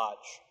our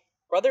Lodge.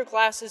 Brother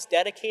Glass's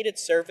dedicated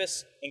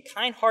service and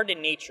kind-hearted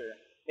nature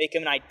make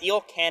him an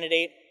ideal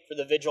candidate for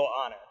the Vigil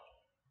honor.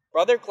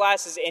 Brother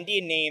Glass's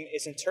Indian name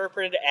is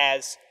interpreted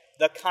as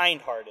the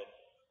kind-hearted.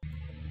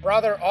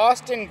 Brother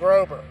Austin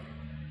Grober.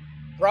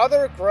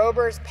 Brother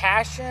Grober's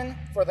passion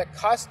for the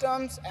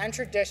customs and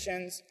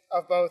traditions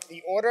of both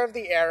the Order of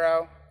the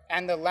Arrow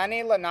and the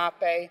Lenni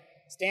Lenape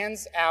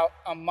stands out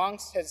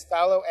amongst his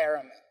fellow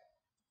Airmen.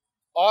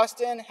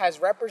 Austin has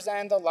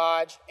represented the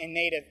Lodge in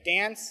native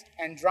dance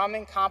and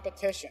drumming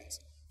competitions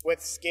with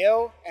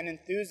skill and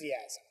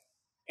enthusiasm,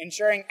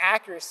 ensuring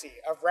accuracy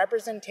of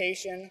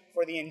representation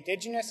for the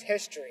indigenous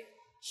history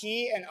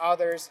he and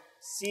others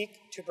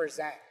seek to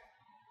present.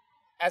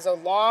 As a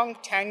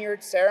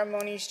long-tenured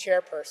ceremonies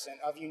chairperson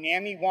of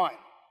Unami 1,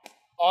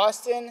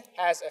 Austin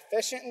has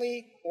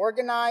efficiently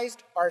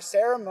organized our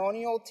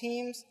ceremonial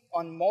teams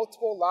on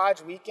multiple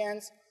Lodge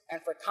weekends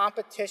and for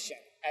competition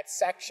at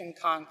section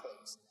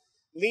conclaves,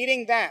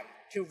 leading them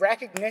to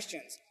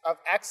recognitions of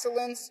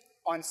excellence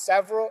on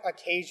several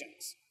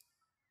occasions.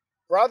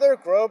 Brother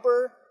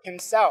Grober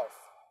himself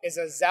is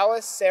a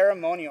zealous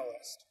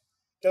ceremonialist,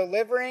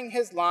 delivering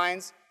his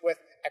lines with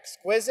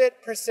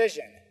exquisite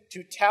precision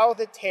to tell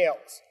the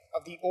tales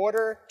of the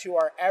Order to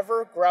our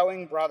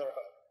ever-growing brotherhood.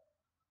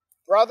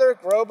 Brother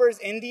Grober's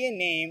Indian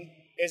name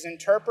is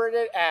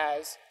interpreted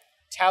as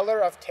Teller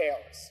of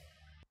Tales.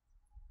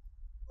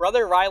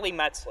 Brother Riley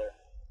Metzler.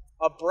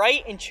 A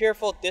bright and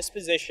cheerful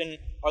disposition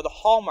are the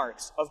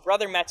hallmarks of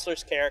Brother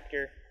Metzler's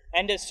character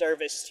and his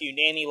service to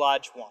Unami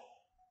Lodge 1.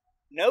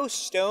 No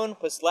stone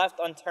was left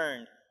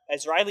unturned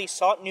as Riley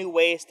sought new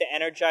ways to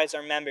energize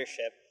our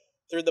membership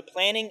through the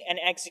planning and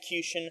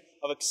execution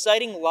of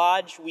exciting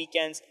Lodge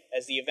weekends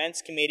as the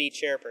Events Committee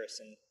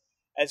Chairperson,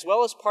 as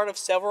well as part of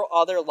several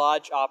other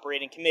Lodge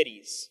operating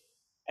committees.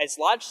 As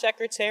Lodge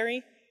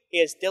Secretary, he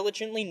has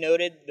diligently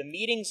noted the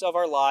meetings of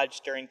our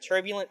Lodge during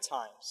turbulent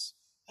times,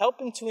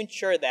 helping to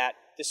ensure that,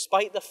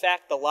 despite the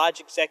fact the Lodge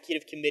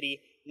Executive Committee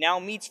now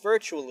meets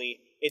virtually,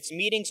 its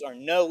meetings are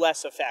no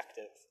less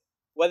effective.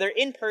 Whether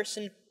in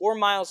person or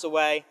miles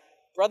away,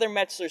 Brother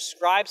Metzler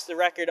scribes the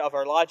record of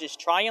our Lodge's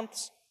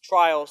triumphs,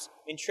 trials,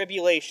 and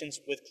tribulations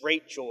with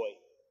great joy.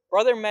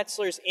 Brother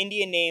Metzler's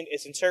Indian name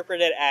is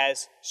interpreted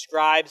as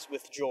Scribes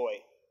with Joy.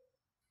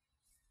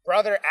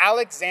 Brother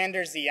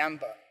Alexander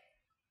Ziemba.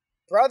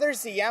 Brother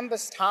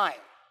Ziemba's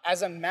time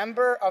as a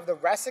member of the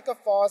Resica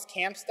Falls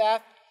camp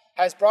staff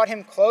has brought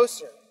him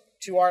closer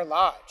to our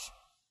Lodge.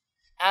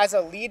 As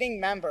a leading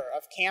member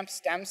of camp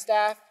STEM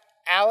staff,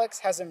 Alex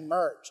has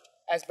emerged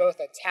as both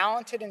a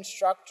talented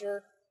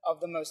instructor of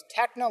the most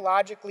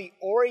technologically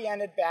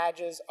oriented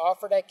badges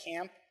offered at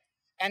camp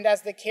and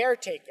as the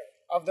caretaker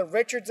of the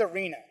Richards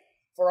Arena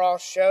for all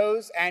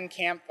shows and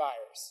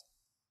campfires.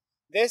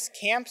 This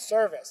camp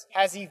service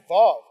has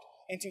evolved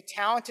into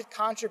talented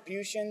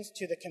contributions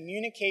to the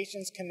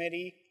Communications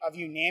Committee of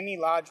Unami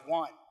Lodge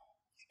 1,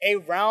 a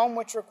realm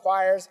which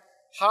requires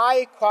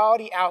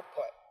high-quality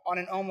output on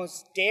an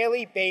almost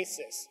daily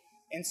basis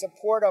in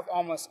support of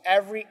almost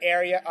every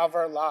area of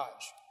our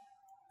Lodge.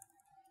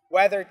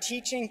 Whether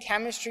teaching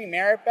chemistry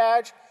merit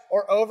badge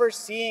or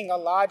overseeing a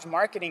Lodge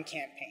marketing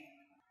campaign,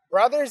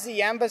 Brother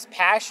Ziemba's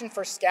passion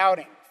for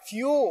scouting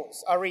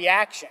fuels a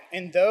reaction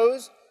in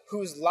those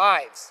whose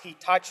lives he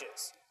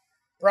touches.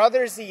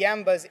 Brother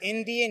Ziemba's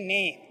Indian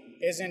name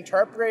is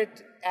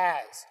interpreted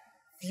as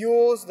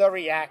fuels the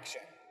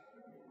reaction.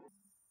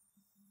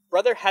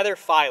 Brother Heather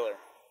Filer.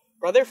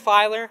 Brother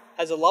Filer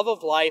has a love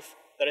of life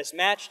that is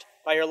matched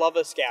by her love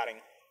of scouting,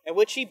 and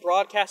which she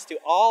broadcasts to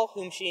all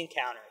whom she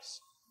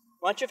encounters.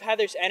 Much of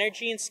Heather's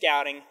energy in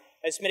scouting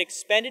has been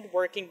expended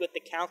working with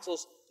the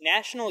Council's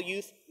National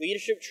Youth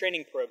Leadership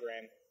Training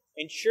Program,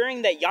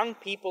 ensuring that young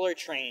people are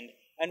trained,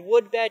 and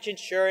Woodbadge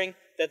ensuring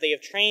that they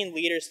have trained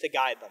leaders to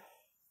guide them.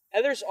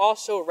 Heather's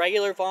also a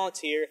regular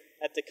volunteer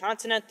at the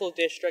Continental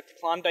District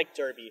Klondike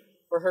Derby,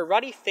 where her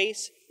ruddy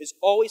face is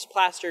always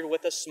plastered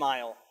with a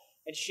smile,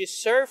 and she has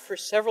served for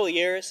several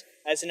years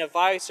as an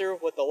advisor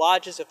with the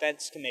Lodge's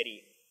Events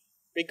Committee.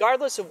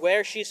 Regardless of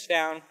where she's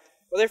found,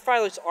 Brother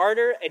Filer's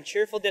ardor and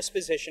cheerful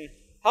disposition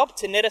help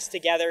to knit us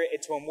together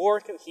into a more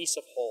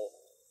cohesive whole.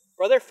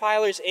 Brother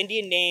Filer's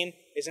Indian name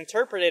is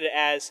interpreted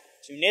as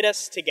to knit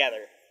us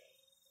together.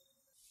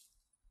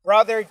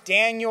 Brother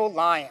Daniel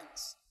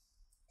Lyons.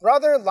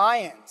 Brother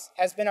Lyons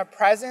has been a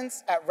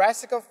presence at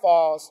Resica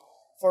Falls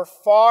for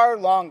far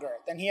longer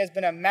than he has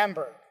been a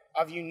member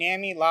of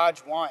Unami Lodge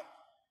 1.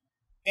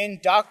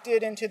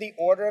 Inducted into the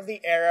Order of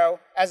the Arrow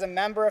as a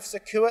member of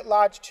Sequoia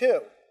Lodge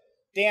 2,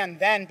 Dan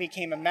then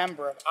became a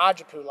member of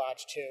Ajapu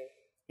Lodge 2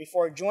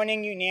 before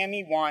joining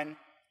Unami 1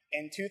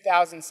 in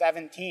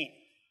 2017.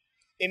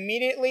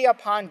 Immediately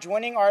upon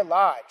joining our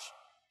lodge,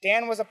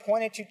 Dan was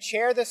appointed to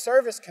chair the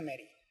service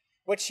committee,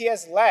 which he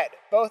has led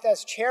both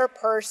as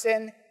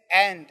chairperson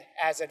and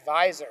as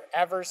advisor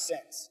ever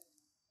since.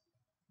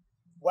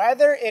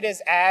 Whether it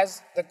is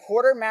as the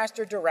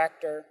quartermaster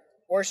director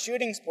or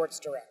shooting sports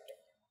director,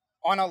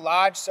 on a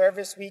lodge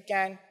service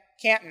weekend,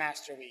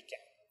 campmaster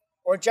weekend,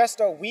 or just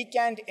a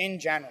weekend in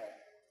general,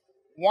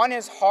 one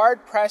is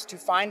hard-pressed to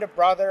find a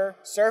brother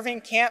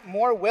serving camp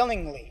more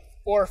willingly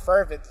or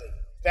fervidly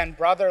than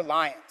Brother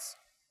Lyons.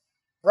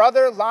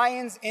 Brother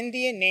Lyons'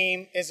 Indian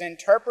name is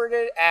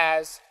interpreted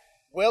as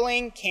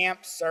willing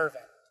camp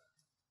servant.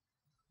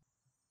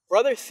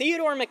 Brother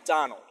Theodore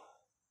McDonald.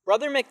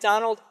 Brother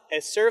McDonald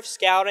has served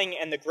scouting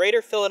in the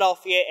greater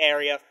Philadelphia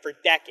area for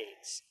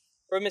decades.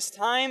 From his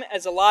time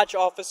as a lodge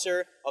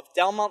officer of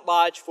Delmont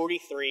Lodge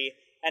 43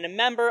 and a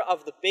member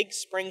of the Big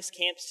Springs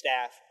camp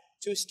staff,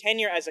 to his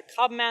tenure as a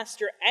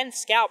Cubmaster and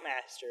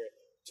Scoutmaster,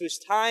 to his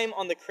time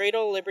on the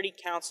Cradle of Liberty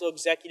Council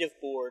Executive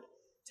Board,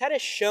 Ted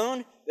has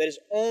shown that his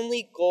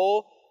only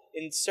goal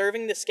in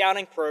serving the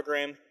scouting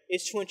program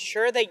is to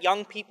ensure that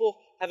young people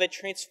have a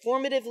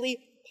transformatively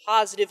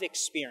positive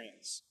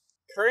experience.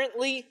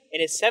 Currently,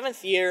 in his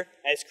 7th year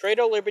as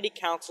Cradle of Liberty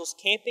Council's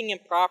Camping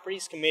and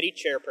Properties Committee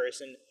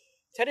Chairperson,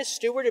 Ted has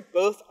stewarded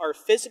both our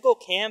physical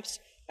camps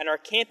and our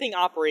camping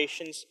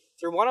operations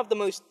through one of the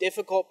most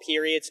difficult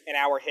periods in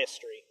our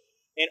history.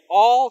 In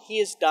all he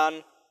has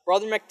done,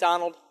 Brother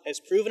McDonald has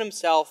proven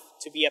himself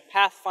to be a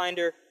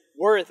pathfinder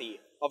worthy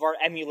of our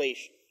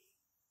emulation.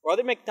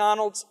 Brother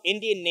McDonald's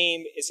Indian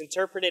name is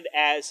interpreted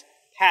as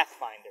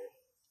Pathfinder.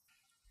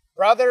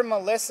 Brother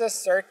Melissa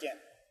Sirkin.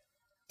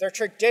 The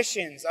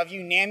traditions of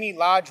Unami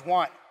Lodge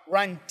 1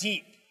 run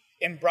deep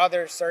in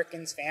Brother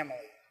Sirkin's family.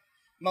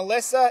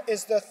 Melissa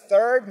is the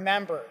 3rd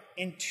member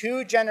in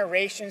 2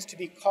 generations to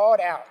be called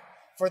out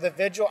for the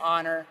vigil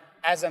honor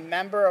as a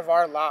member of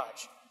our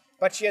lodge,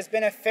 but she has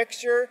been a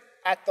fixture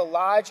at the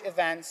lodge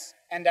events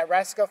and at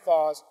Resica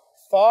Falls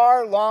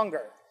far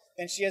longer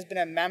than she has been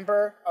a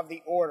member of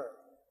the order.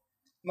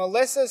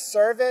 Melissa's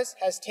service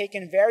has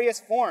taken various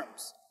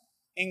forms,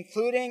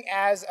 including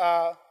as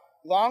a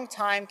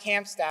longtime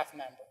camp staff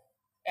member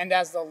and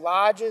as the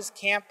lodge's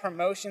camp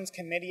promotions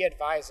committee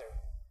advisor.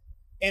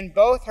 In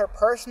both her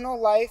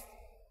personal life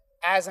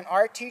as an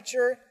art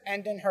teacher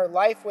and in her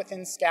life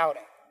within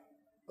scouting,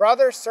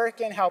 Brother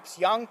Sirkin helps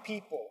young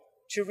people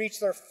to reach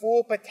their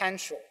full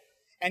potential,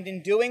 and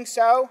in doing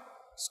so,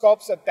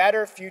 sculpts a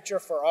better future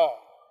for all.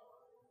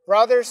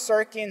 Brother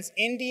Sirkin's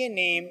Indian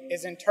name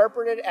is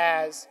interpreted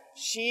as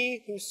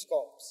she who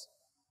sculpts.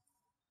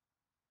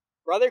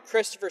 Brother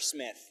Christopher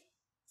Smith.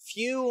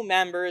 Few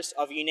members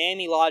of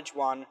Unami Lodge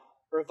 1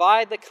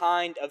 provide the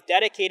kind of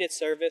dedicated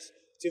service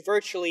to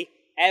virtually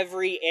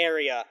every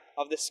area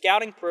of the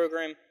scouting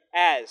program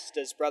as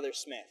does Brother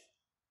Smith.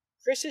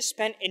 Chris has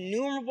spent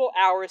innumerable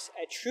hours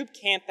at troop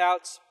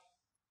campouts,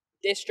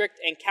 district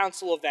and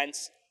council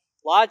events,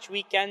 lodge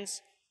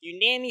weekends,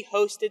 Unami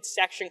hosted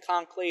section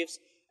conclaves,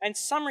 and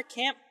summer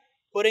camp,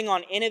 putting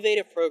on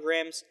innovative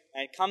programs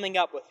and coming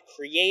up with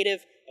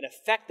creative and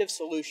effective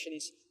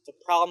solutions to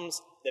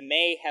problems that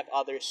may have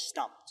others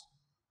stumped.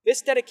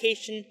 This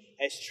dedication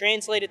has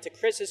translated to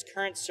Chris's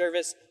current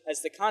service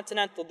as the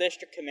Continental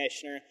District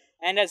Commissioner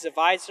and as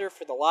advisor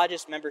for the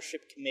Lodge's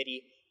Membership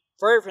Committee,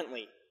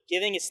 fervently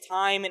giving his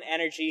time and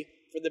energy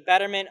for the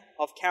betterment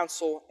of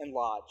council and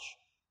lodge.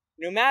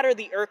 No matter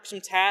the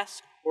irksome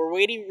task or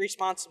weighty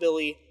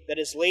responsibility that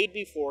is laid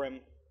before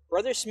him,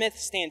 Brother Smith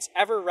stands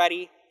ever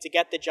ready to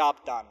get the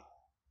job done.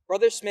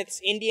 Brother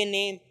Smith's Indian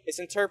name is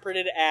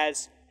interpreted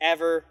as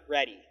ever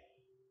ready.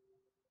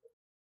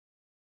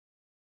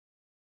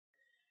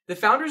 The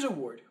Founders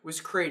Award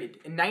was created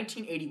in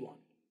 1981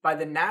 by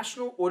the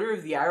National Order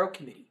of the Arrow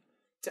Committee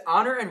to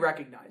honor and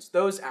recognize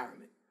those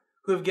Arrowmen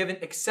who have given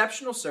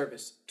exceptional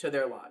service to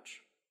their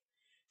lodge.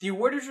 The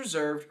award is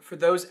reserved for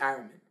those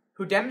Arrowmen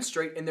who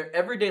demonstrate in their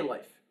everyday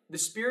life the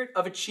spirit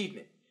of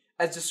achievement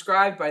as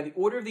described by the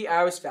Order of the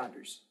Arrow's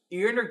founders,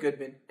 Ian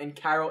Goodman and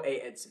Carol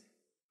A. Edson.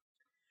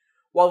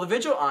 While the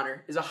Vigil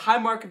Honor is a high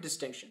mark of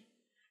distinction,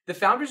 the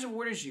Founders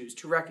Award is used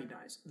to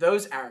recognize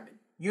those Arrowmen,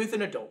 youth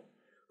and adult,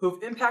 who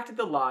have impacted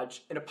the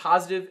lodge in a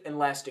positive and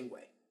lasting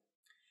way.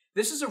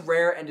 This is a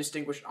rare and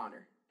distinguished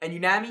honor, and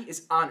Unami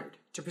is honored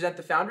to present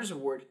the Founders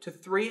Award to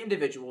 3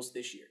 individuals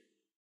this year.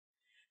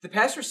 The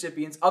past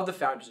recipients of the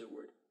Founders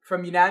Award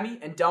from Unami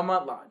and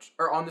Delmont Lodge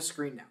are on the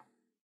screen now.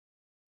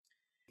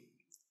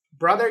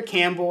 Brother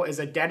Campbell is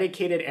a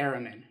dedicated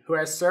Arrowman who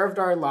has served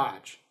our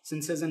lodge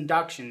since his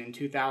induction in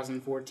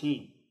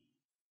 2014.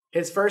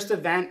 His first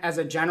event as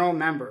a general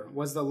member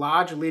was the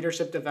Lodge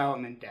Leadership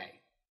Development Day.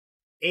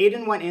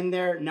 Aiden went in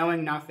there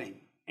knowing nothing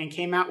and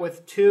came out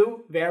with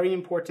 2 very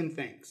important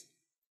things: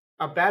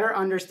 a better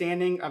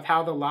understanding of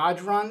how the lodge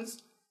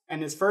runs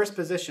and his first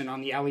position on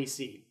the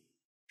LEC,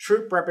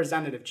 Troop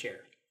Representative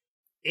Chair.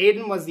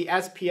 Aiden was the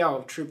SPL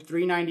of Troop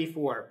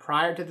 394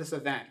 prior to this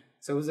event,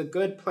 so it was a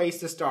good place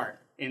to start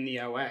in the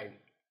OA.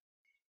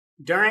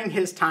 During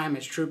his time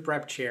as Troop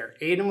Rep Chair,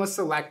 Aiden was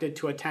selected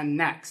to attend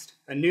Next,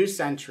 a new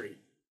century,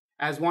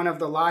 as one of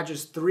the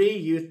lodge's 3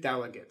 youth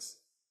delegates.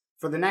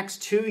 For the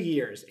next 2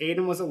 years,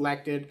 Aiden was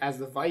elected as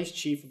the Vice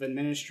Chief of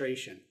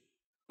Administration,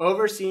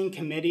 overseeing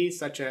committees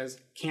such as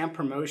Camp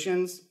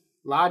Promotions,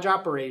 Lodge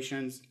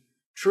Operations,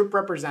 Troop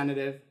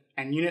Representative,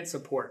 and Unit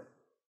Support.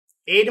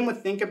 Aiden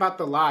would think about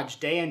the lodge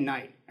day and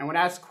night and would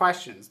ask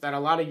questions that a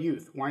lot of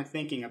youth weren't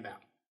thinking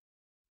about.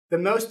 The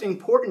most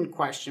important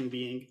question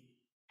being,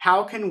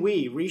 how can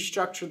we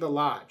restructure the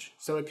lodge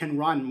so it can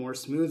run more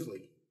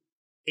smoothly?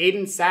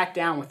 Aiden sat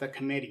down with a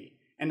committee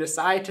and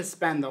decided to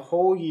spend the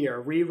whole year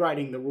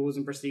rewriting the rules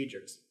and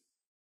procedures.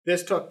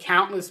 This took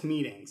countless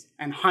meetings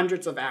and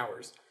hundreds of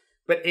hours,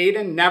 but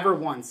Aiden never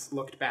once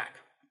looked back.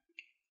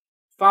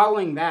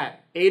 Following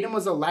that, Aiden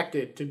was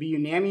elected to be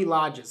Unami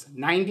Lodge's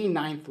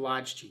 99th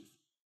Lodge Chief.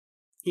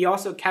 He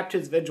also kept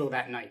his vigil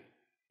that night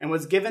and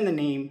was given the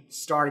name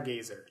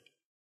Stargazer.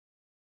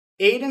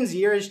 Aiden's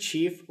year as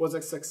chief was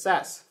a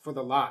success for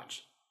the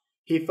lodge.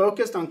 He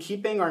focused on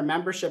keeping our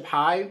membership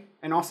high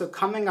and also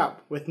coming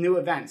up with new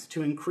events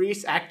to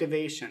increase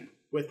activation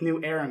with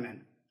new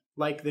airmen,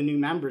 like the new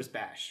Members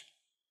Bash.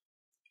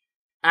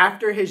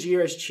 After his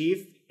year as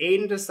chief,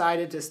 Aiden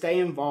decided to stay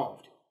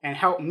involved and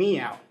help me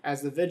out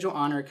as the Vigil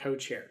Honor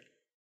co-chair.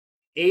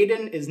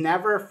 Aiden is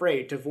never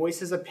afraid to voice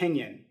his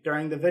opinion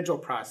during the vigil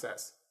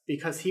process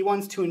because he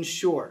wants to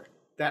ensure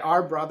that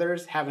our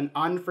brothers have an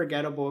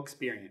unforgettable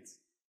experience.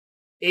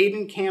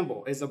 Aiden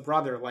Campbell is a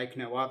brother like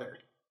no other.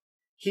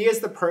 He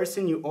is the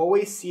person you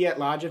always see at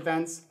lodge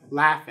events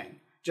laughing,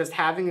 just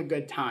having a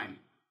good time.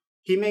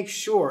 He makes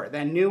sure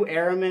that new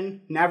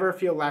airmen never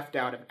feel left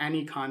out of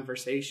any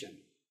conversation,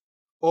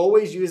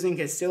 always using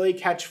his silly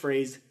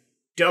catchphrase,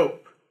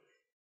 dope,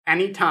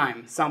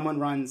 anytime someone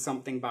runs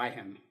something by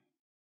him.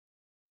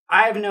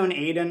 I have known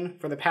Aiden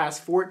for the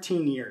past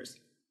 14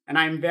 years, and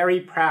I am very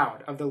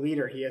proud of the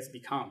leader he has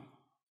become,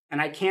 and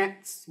I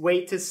can't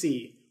wait to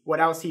see what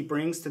else he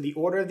brings to the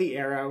Order of the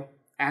Arrow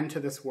and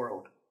to this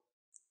world.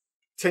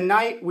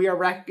 Tonight, we are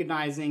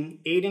recognizing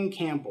Aiden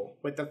Campbell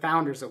with the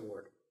Founders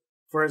Award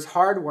for his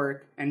hard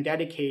work and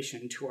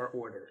dedication to our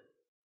order.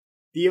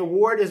 The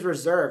award is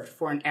reserved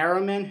for an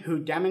Arrowman who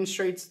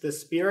demonstrates the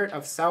spirit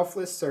of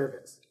selfless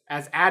service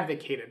as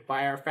advocated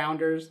by our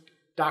founders,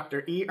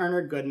 Dr. E.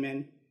 Erner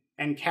Goodman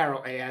and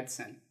Carol A.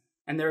 Edson,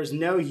 and there is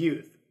no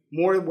youth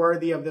more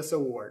worthy of this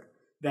award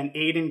than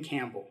Aiden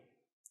Campbell.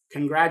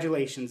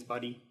 Congratulations,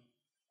 buddy.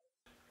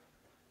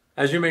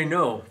 As you may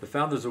know, the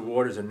Founders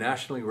Award is a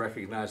nationally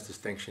recognized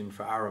distinction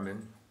for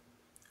Arrowmen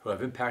who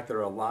have impacted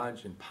our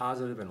lodge in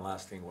positive and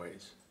lasting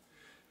ways.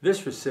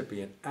 This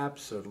recipient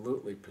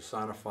absolutely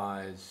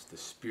personifies the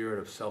spirit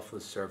of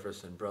selfless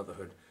service and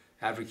brotherhood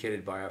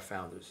advocated by our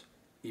founders,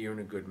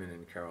 Ian Goodman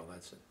and Carol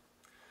Edson.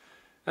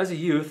 As a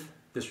youth,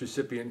 this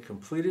recipient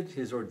completed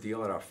his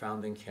ordeal at our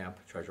founding camp,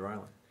 Treasure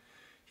Island.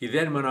 He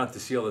then went on to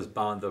seal his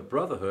bond of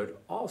brotherhood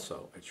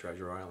also at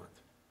Treasure Island.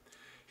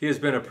 He has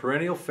been a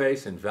perennial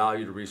face and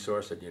valued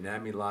resource at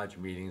Unami Lodge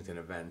meetings and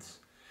events.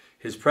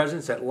 His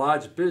presence at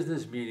Lodge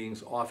business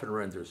meetings often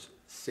renders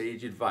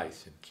sage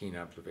advice and keen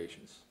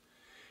observations.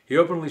 He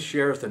openly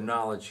shares the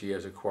knowledge he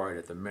has acquired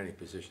at the many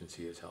positions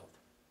he has held.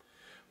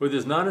 With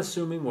his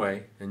non-assuming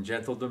way and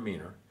gentle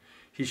demeanor,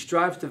 he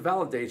strives to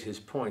validate his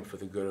point for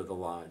the good of the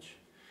lodge.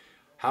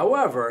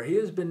 However, he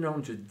has been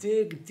known to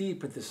dig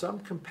deep into some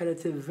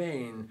competitive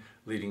vein,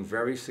 leading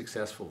very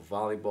successful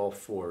volleyball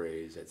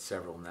forays at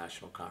several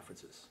national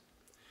conferences.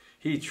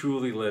 He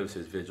truly lives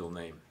his vigil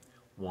name,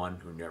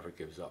 one who never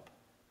gives up.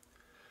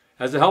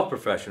 As a health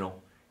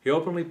professional, he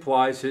openly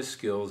plies his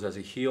skills as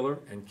a healer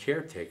and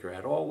caretaker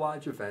at all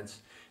lodge events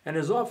and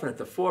is often at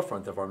the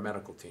forefront of our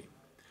medical team.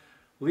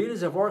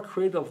 Leaders of our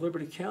Creative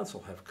Liberty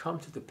Council have come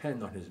to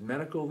depend on his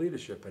medical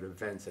leadership at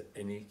events at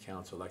any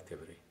council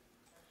activity.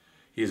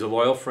 He is a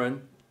loyal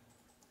friend,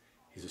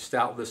 he's a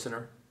stout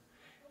listener,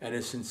 and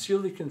is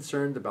sincerely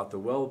concerned about the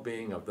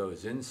well-being of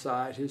those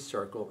inside his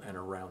circle and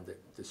around it,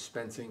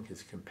 dispensing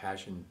his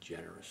compassion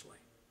generously.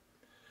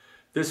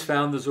 This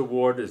Founders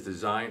Award is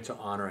designed to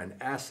honor an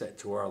asset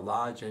to our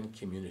lodge and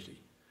community.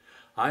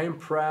 I am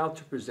proud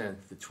to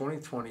present the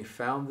 2020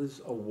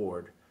 Founders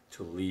Award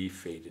to Lee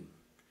Faden.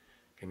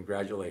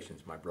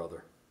 Congratulations, my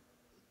brother.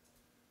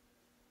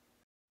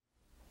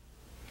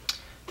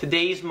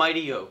 Today's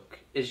mighty oak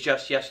is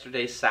just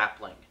yesterday's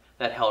sapling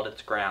that held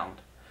its ground.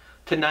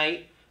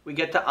 Tonight, we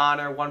get to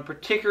honor one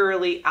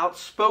particularly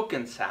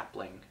outspoken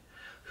sapling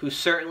who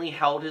certainly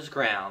held his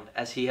ground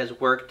as he has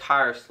worked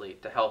tirelessly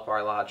to help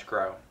our lodge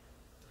grow.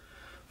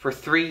 For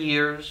 3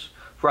 years,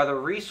 Brother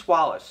Reese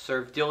Wallace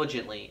served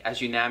diligently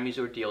as Unami's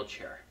ordeal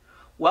chair.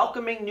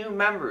 Welcoming new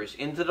members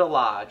into the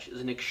lodge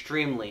is an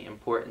extremely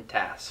important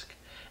task,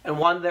 and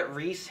one that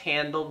Reese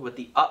handled with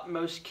the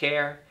utmost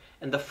care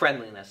and the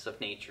friendliness of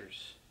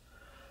natures.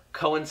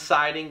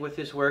 Coinciding with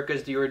his work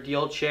as the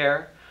ordeal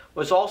chair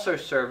was also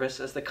service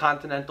as the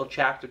Continental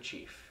Chapter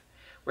Chief,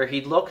 where he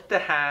looked to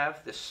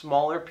have this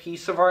smaller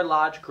piece of our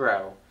lodge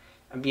grow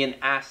and be an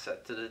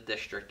asset to the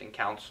district and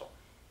council.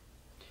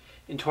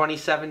 In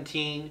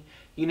 2017,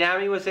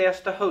 Unami was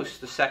asked to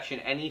host the Section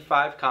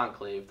NE5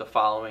 conclave the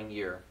following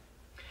year.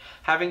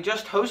 Having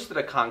just hosted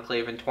a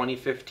conclave in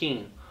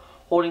 2015,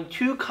 holding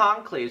 2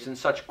 conclaves in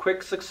such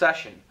quick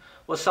succession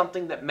was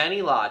something that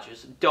many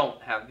lodges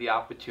don't have the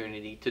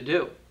opportunity to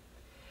do.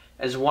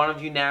 As one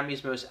of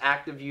Unami's most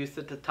active youth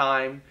at the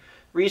time,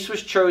 Reese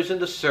was chosen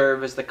to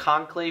serve as the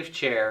conclave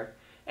chair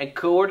and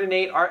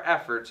coordinate our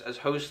efforts as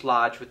host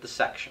lodge with the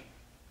section.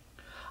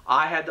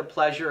 I had the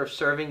pleasure of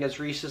serving as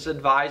Reese's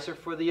advisor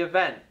for the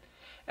event,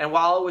 and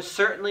while it was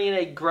certainly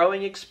a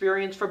growing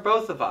experience for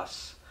both of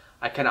us,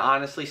 I can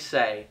honestly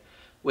say,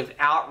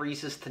 without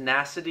Reese's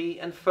tenacity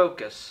and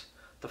focus,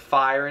 the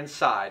fire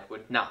inside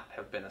would not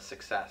have been a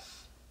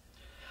success.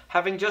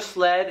 Having just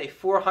led a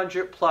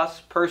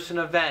 400-plus person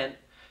event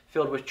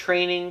filled with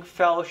training,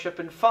 fellowship,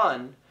 and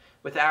fun,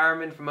 with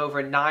Airmen from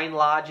over 9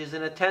 lodges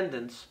in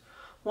attendance,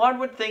 one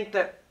would think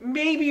that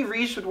maybe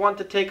Reese would want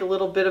to take a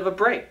little bit of a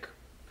break.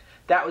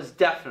 That was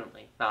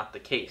definitely not the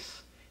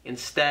case.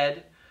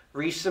 Instead,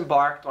 Reese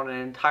embarked on an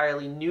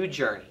entirely new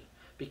journey,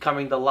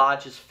 becoming the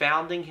lodge's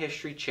founding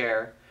history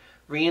chair,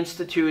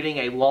 reinstituting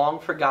a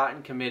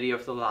long-forgotten committee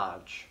of the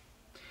lodge.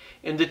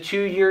 In the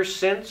 2 years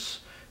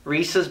since,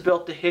 Reese has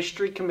built the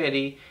history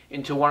committee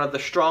into one of the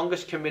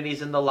strongest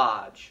committees in the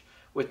lodge,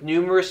 with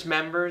numerous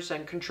members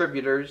and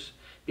contributors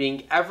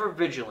being ever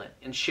vigilant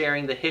in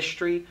sharing the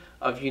history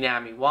of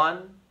Unami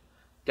 1,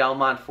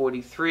 Delmont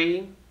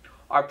 43,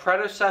 our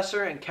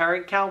predecessor and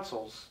current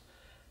councils,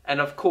 and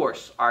of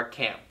course our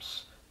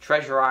camps,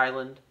 Treasure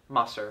Island,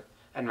 Musser,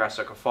 and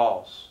Resaca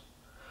Falls.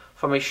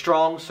 From a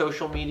strong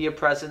social media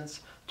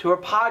presence to a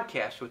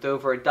podcast with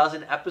over a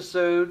dozen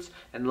episodes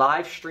and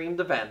live-streamed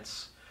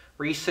events,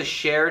 Reese has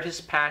shared his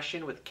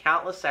passion with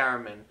countless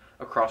airmen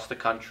across the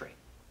country.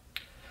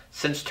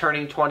 Since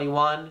turning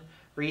 21,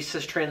 Reese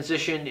has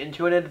transitioned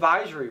into an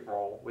advisory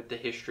role with the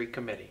History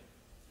Committee.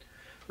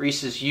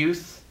 Reese's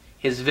youth,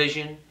 his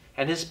vision,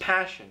 and his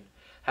passion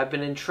have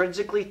been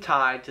intrinsically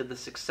tied to the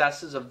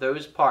successes of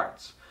those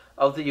parts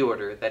of the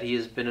order that he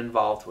has been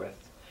involved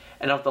with,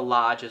 and of the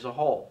lodge as a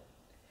whole.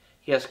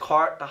 He has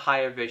caught the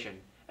higher vision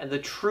and the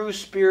true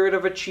spirit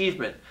of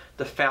achievement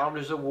the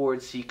Founders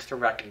Award seeks to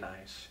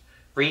recognize.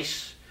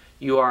 Reese,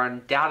 you are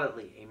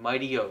undoubtedly a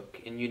mighty oak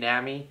in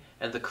Unami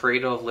and the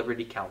Cradle of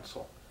Liberty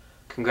Council.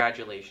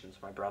 Congratulations,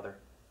 my brother.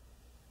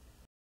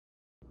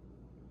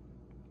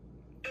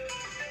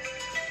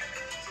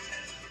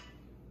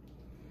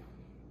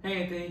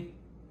 Hey, Anthony.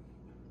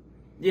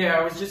 Yeah,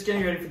 I was just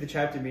getting ready for the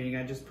chapter meeting.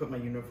 I just put my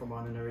uniform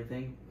on and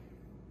everything.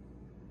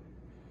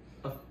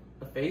 A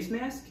face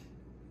mask?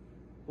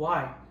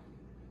 Why?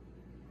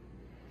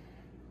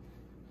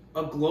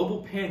 A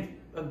global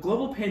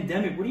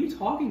pandemic? What are you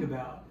talking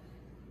about?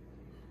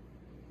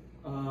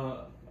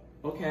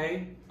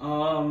 Okay.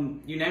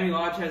 Unami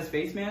Lodge has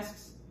face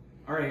masks?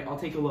 Alright, I'll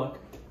take a look.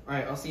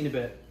 Alright, I'll see you in a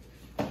bit.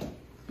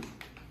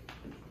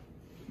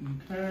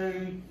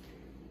 Okay.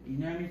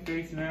 Unami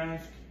face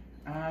mask.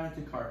 Add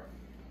to cart.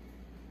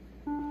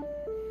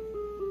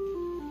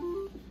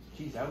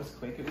 Jeez, that was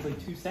quick. It was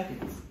like 2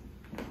 seconds.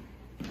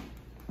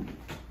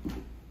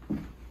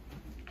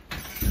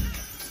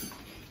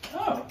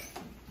 Oh!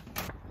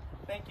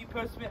 Thank you,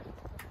 Postman.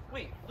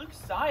 Wait, Luke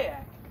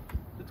Syak,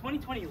 the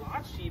 2020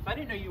 Lodge Chief. I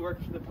didn't know you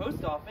worked for the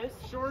post office.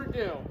 Sure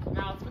do.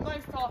 Now, it's been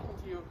nice talking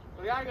to you,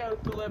 but I gotta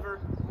go deliver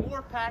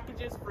more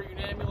packages for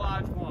Unami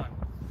Lodge 1.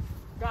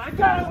 Gotta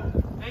go!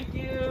 Thank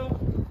you.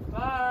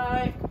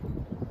 Bye.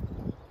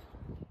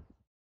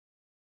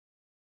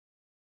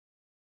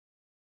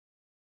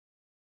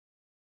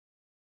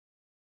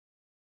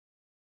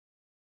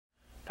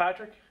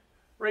 Patrick,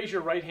 raise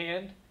your right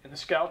hand in the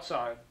scout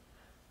sign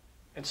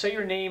and say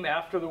your name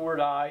after the word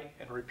I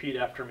and repeat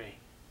after me.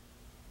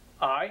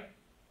 I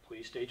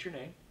Please state your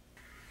name.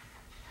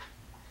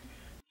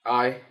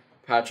 I,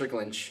 Patrick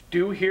Lynch,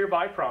 Do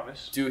hereby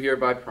promise, do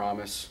hereby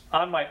promise,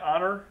 on my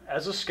honor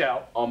as a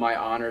scout, on my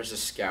honor as a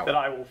scout, that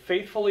I will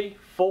faithfully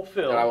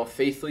fulfill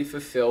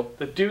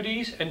the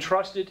duties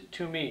entrusted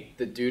to me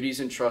the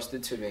duties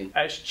entrusted to me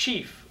as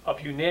Chief of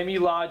Unami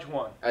Lodge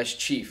 1. as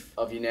Chief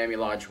of Unami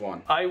Lodge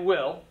 1.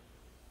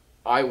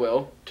 I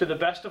will, to the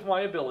best of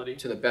my ability,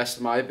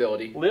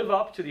 live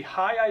up to the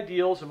high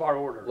ideals of our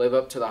order, live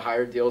up to the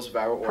higher ideals of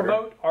our order,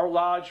 promote our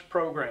lodge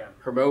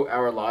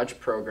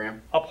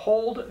program,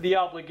 uphold the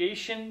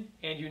obligation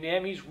and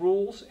Unami's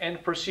rules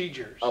and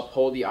procedures,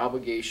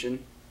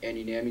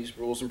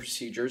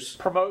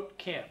 promote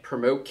camp,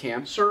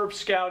 serve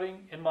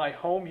scouting in my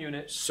home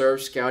unit,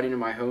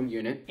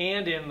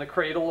 and in the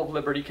Cradle of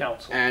Liberty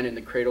Council.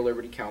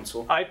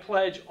 I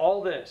pledge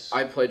all this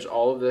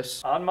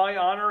on my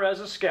honor as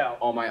a scout,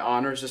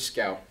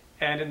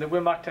 and in the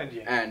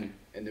Wimaktending.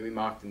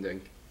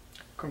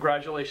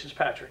 Congratulations,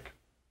 Patrick.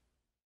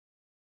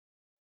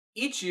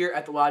 Each year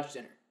at the Lodge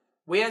Dinner,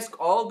 we ask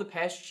all of the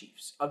past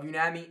chiefs of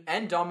Unami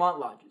and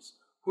Delmont Lodges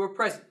who are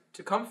present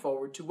to come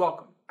forward to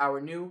welcome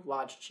our new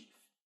Lodge Chief.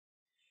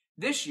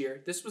 This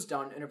year, this was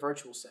done in a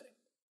virtual setting.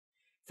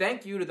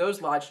 Thank you to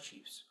those Lodge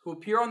Chiefs who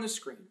appear on the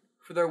screen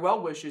for their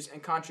well wishes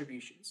and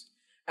contributions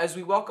as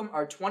we welcome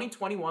our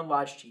 2021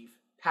 Lodge Chief,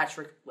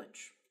 Patrick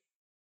Lynch.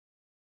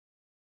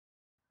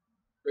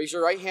 Raise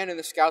your right hand in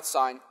the scout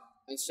sign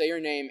and say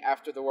your name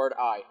after the word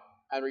I,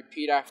 and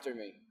repeat after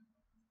me.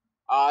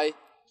 I,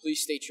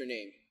 please state your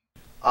name.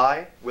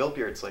 I, Will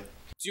Beardsley.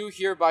 Do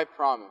hereby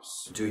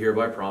promise.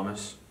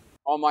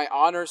 On my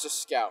honor as a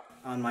scout.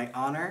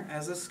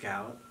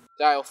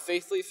 That I will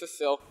faithfully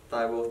fulfill.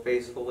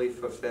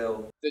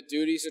 The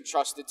duties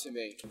entrusted to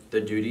me.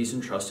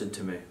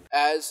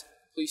 As,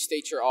 please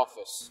state your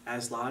office.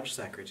 As Lodge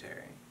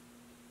Secretary.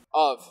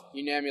 Of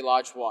Unami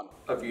Lodge 1.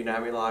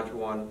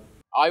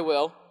 I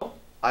will.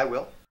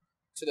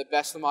 To the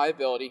best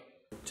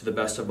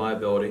of my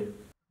ability.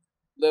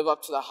 Live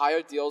up to the high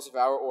ideals of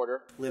our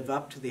order.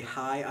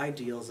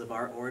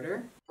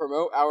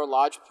 Promote our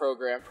lodge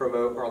program.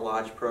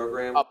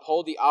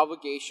 Uphold the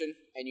obligation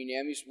and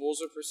Unami's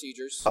rules and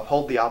procedures.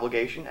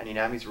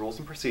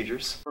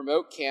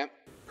 Promote camp.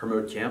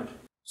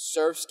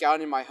 Serve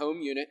scouting in my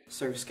home unit.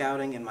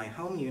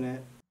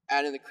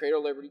 And in the Cradle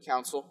of Liberty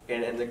Council.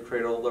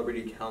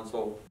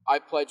 I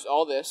pledge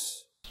all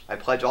this.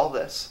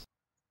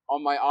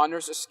 On my honor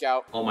as a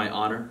scout.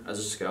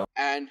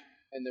 And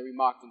in the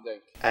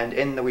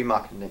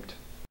Wimaktending.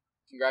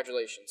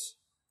 Congratulations.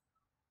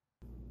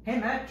 Hey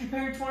Matt, did you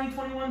pay your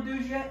 2021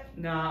 dues yet?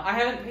 Nah, I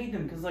haven't paid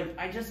them because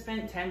I just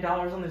spent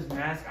 $10 on this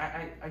mask.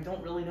 I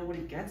don't really know what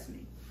it gets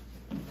me.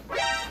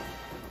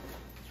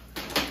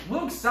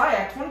 Luke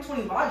Syack,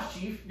 2020 Lodge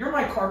Chief, you're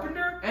my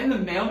carpenter and the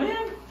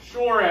mailman?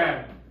 Sure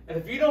am. And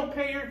if you don't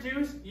pay your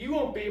dues, you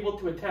won't be able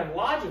to attend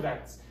lodge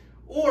events,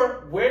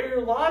 or wear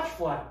your lodge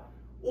flag,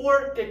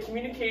 or get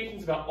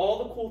communications about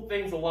all the cool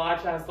things the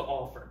lodge has to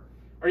offer.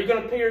 Are you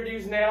going to pay your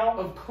dues now?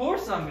 Of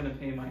course I'm going to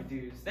pay my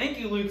dues. Thank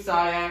you, Luke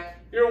Syack.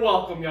 You're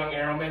welcome, young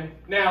airman.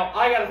 Now,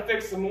 I got to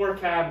fix some more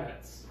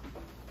cabinets.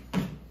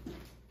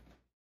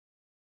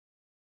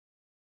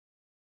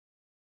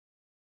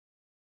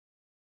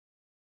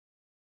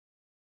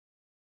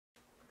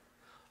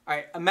 All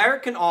right,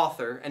 American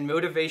author and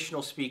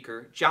motivational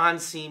speaker John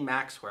C.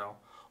 Maxwell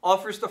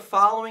offers the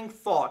following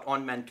thought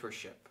on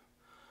mentorship.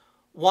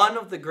 One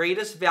of the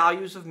greatest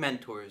values of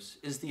mentors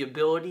is the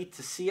ability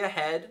to see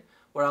ahead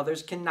what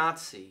others cannot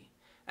see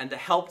and to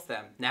help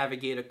them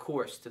navigate a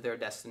course to their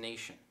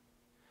destination.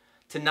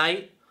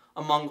 Tonight,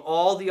 among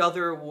all the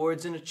other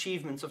awards and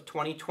achievements of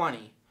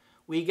 2020,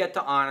 we get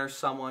to honor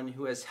someone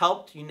who has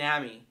helped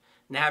Unami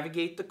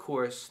navigate the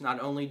course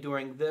not only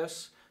during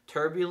this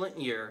turbulent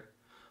year,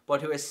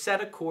 but who has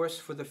set a course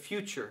for the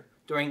future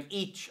during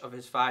each of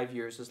his 5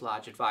 years as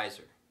Lodge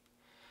Advisor.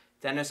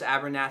 Dennis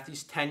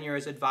Abernathy's tenure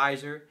as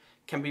advisor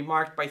can be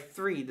marked by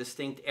 3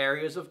 distinct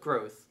areas of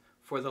growth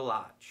for the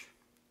Lodge: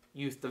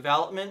 youth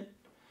development,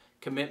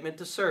 commitment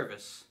to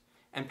service,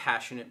 and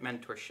passionate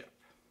mentorship.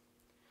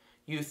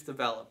 Youth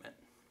development.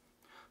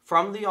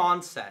 From the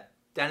onset,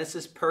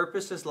 Dennis's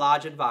purpose as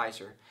Lodge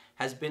Advisor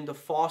has been to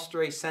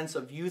foster a sense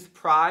of youth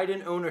pride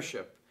and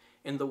ownership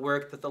in the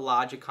work that the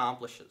Lodge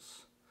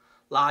accomplishes.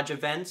 Lodge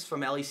events, from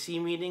LEC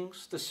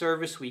meetings to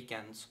service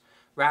weekends,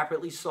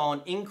 rapidly saw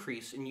an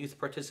increase in youth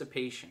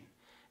participation,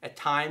 at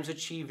times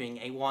achieving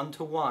a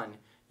 1-to-1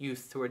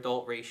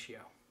 youth-to-adult ratio.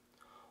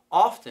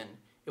 Often,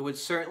 it would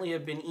certainly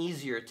have been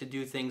easier to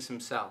do things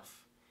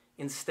himself.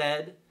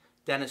 Instead,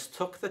 Dennis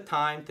took the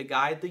time to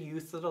guide the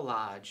youth of the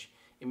Lodge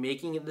in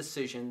making a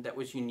decision that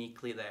was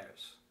uniquely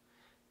theirs.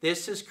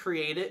 This has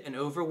created an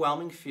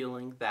overwhelming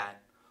feeling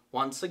that,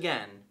 once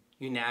again,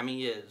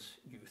 Unami is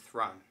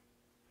youth-run.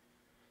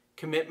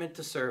 Commitment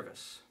to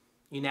service.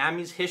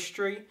 Unami's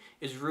history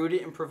is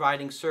rooted in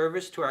providing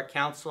service to our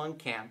council and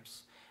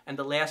camps, and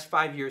the last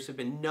 5 years have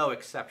been no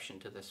exception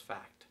to this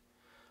fact.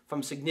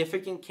 From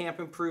significant camp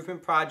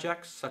improvement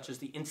projects such as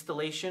the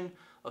installation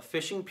of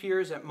fishing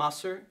piers at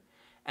Musser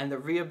and the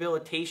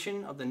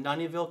rehabilitation of the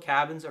Nunnyville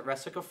cabins at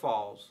Resica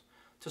Falls,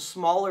 to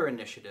smaller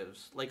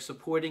initiatives like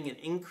supporting an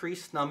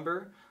increased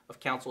number of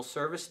council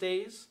service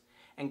days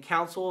and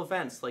council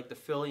events like the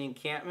Philly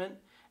Encampment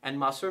and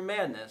Musser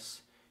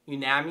Madness,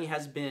 Unami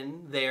has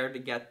been there to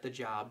get the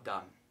job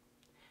done.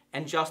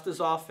 And just as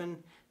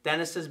often,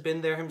 Dennis has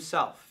been there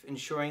himself,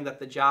 ensuring that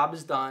the job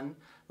is done,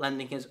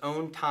 lending his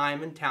own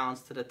time and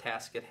talents to the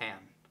task at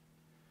hand.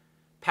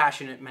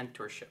 Passionate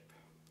mentorship.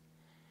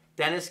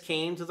 Dennis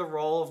came to the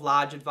role of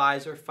Lodge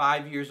Advisor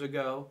 5 years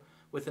ago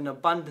with an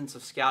abundance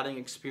of scouting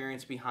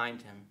experience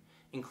behind him,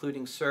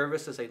 including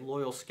service as a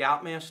loyal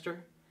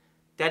Scoutmaster,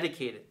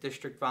 dedicated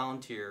district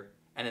volunteer,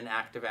 and an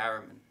active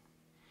Arrowman.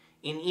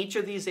 In each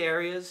of these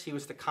areas, he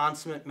was the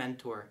consummate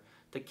mentor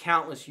to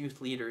countless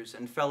youth leaders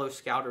and fellow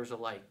Scouters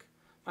alike,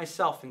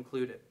 myself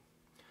included.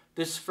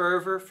 This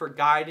fervor for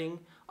guiding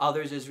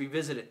others is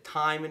revisited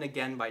time and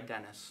again by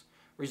Dennis,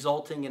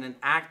 resulting in an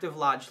active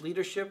Lodge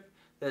leadership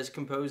that is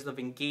composed of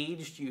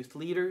engaged youth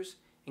leaders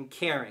and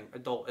caring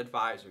adult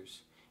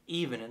advisors,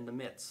 even in the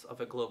midst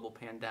of a global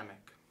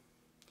pandemic.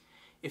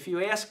 If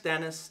you ask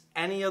Dennis,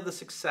 any of the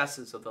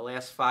successes of the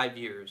last 5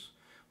 years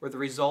were the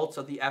results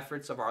of the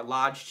efforts of our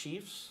Lodge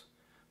chiefs,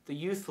 the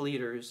youth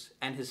leaders,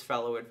 and his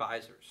fellow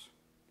advisors.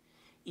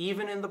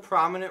 Even in the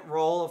prominent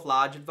role of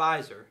Lodge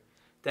Advisor,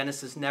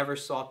 Dennis has never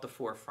sought the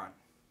forefront.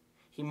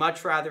 He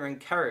much rather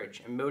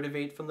encourage and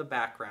motivate from the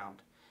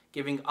background,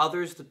 giving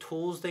others the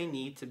tools they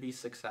need to be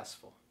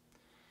successful.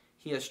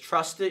 He has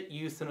trusted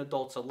youth and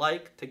adults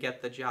alike to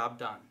get the job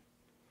done.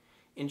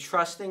 In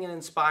trusting and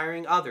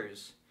inspiring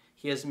others,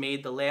 he has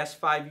made the last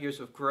 5 years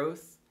of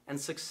growth and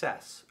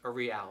success a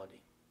reality.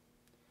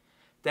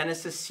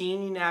 Dennis has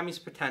seen Unami's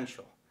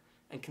potential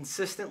and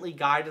consistently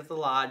guided the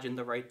Lodge in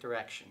the right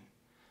direction.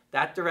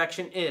 That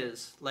direction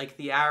is, like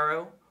the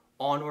arrow,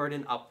 onward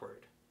and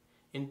upward.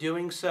 In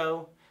doing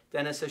so,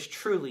 Dennis has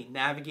truly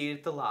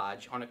navigated the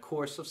Lodge on a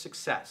course of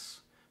success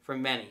for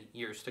many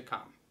years to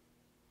come.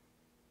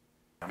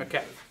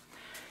 Okay.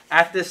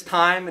 At this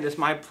time, it is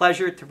my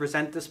pleasure to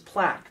present this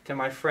plaque to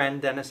my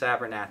friend Dennis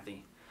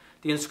Abernathy.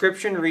 The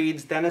inscription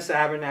reads, Dennis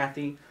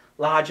Abernathy,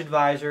 Lodge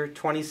Advisor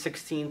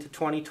 2016 to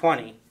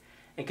 2020,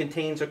 and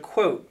contains a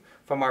quote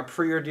from our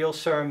pre-ordeal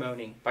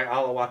ceremony by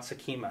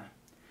Alawatsakima.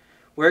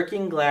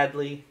 Working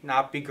gladly,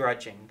 not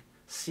begrudging,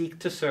 seek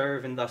to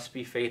serve and thus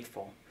be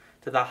faithful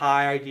to the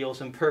high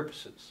ideals and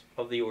purposes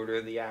of the Order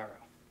of the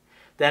Arrow.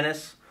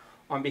 Dennis,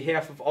 on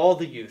behalf of all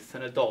the youth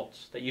and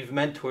adults that you've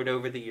mentored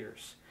over the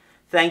years,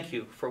 thank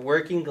you for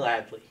working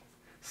gladly,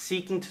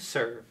 seeking to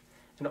serve,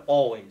 and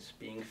always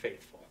being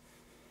faithful.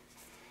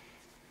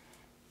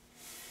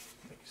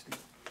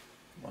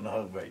 I want a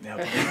hug right now.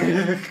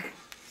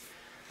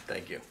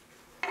 Thank you.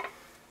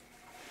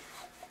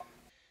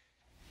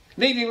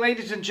 Good evening,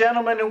 ladies and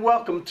gentlemen, and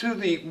welcome to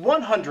the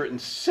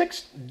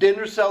 106th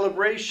dinner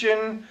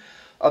celebration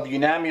of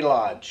Unami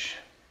Lodge.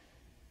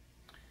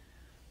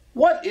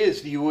 What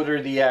is the Order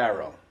of the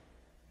Arrow?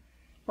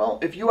 Well,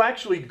 if you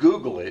actually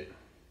Google it,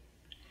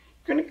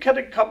 you're going to get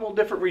a couple of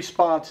different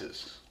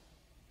responses.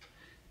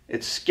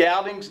 It's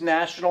Scouting's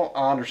National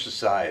Honor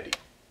Society.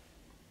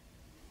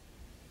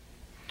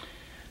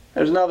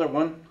 There's another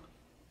one,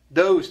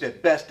 those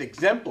that best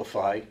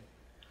exemplify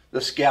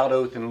the Scout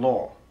Oath and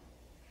Law.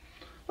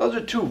 Those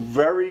are two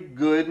very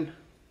good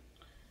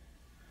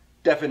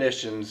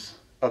definitions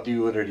of the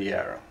Order of the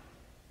Arrow.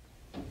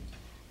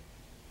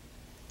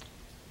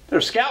 There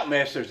are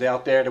Scoutmasters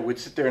out there that would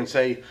sit there and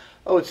say,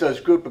 oh, it's those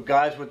group of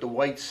guys with the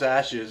white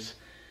sashes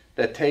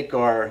that take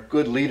our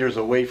good leaders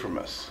away from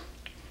us.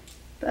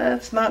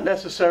 That's not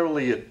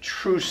necessarily a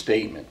true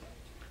statement.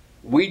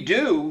 We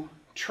do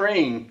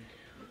train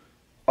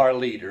our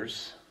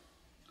leaders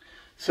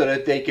so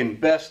that they can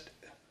best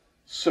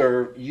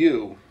serve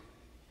you,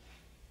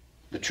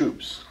 the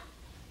troops.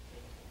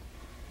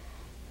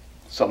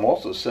 Some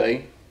also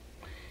say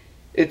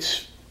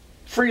it's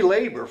free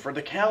labor for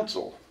the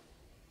council.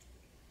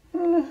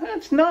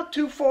 That's not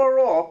too far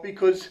off,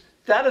 because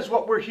that is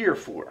what we're here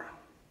for.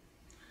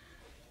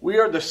 We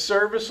are the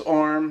service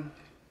arm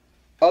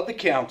of the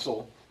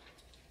council,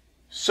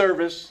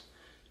 service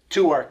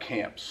to our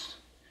camps.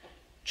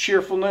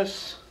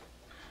 Cheerfulness,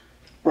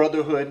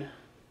 brotherhood,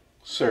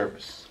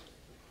 service.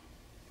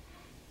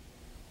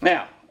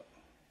 Now,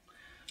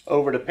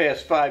 over the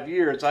past 5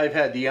 years, I've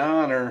had the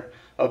honor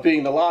of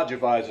being the Lodge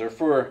Advisor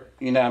for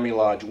Unami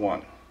Lodge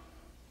 1.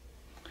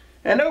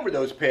 And over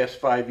those past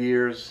 5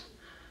 years,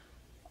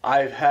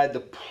 I've had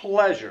the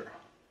pleasure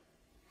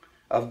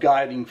of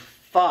guiding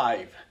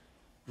 5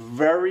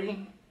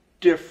 very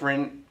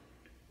different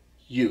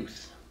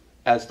youth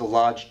as the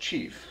Lodge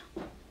Chief.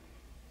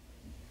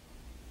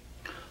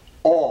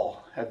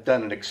 All have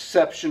done an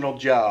exceptional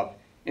job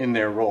in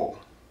their role.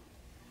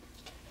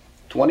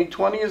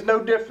 2020 is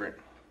no different.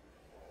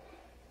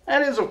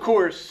 That is, of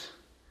course,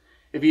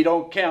 if you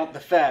don't count the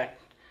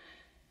fact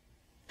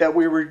that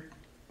we were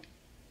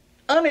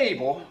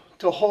unable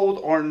to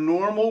hold our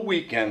normal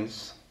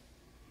weekends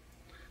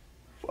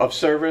of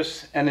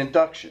service and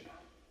induction.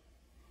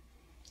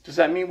 Does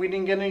that mean we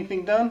didn't get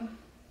anything done?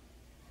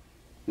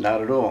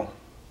 Not at all.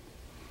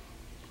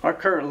 Our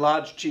current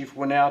lodge chief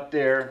went out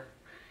there,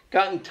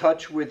 got in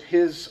touch with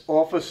his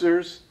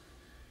officers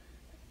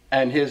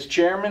and his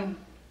chairman,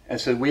 and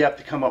said, we have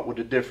to come up with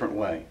a different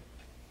way,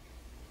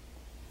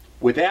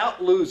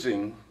 without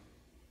losing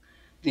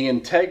the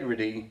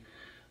integrity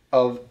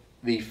of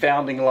the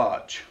founding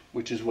lodge,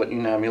 which is what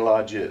Unami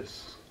Lodge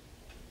is.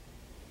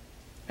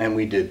 And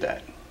we did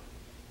that.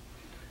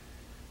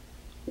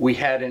 We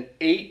had an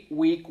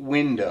 8-week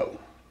window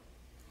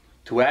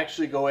to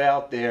actually go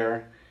out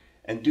there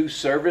and do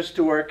service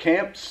to our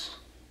camps,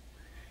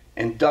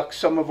 induct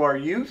some of our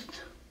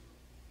youth,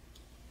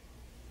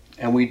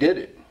 and we did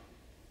it.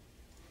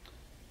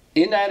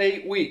 In that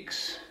 8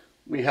 weeks,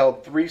 we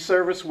held 3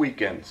 service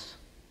weekends.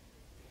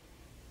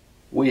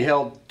 We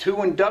held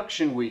 2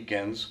 induction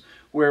weekends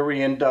where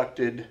we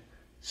inducted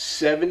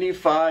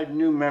 75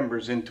 new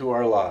members into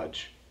our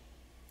lodge,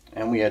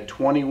 and we had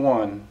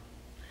 21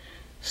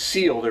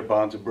 seal their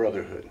bonds of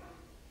brotherhood.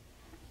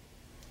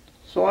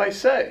 So I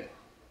say,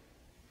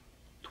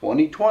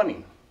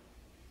 2020,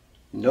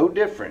 no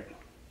different.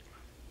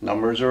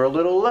 Numbers are a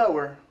little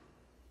lower,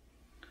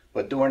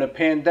 but during a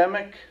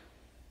pandemic,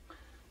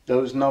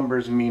 those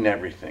numbers mean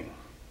everything.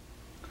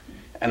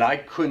 And I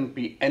couldn't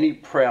be any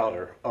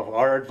prouder of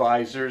our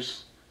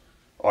advisors,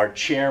 our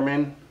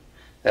chairman,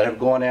 that have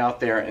gone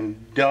out there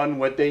and done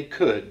what they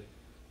could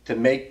to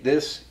make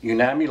this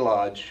Unami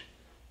Lodge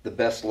the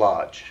best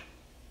lodge.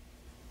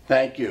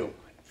 Thank you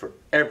for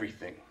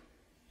everything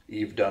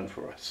you've done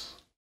for us.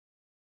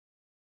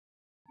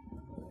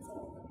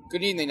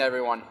 Good evening,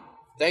 everyone.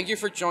 Thank you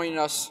for joining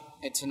us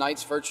in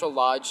tonight's virtual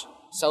lodge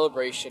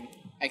celebration,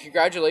 and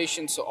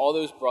congratulations to all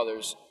those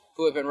brothers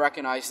who have been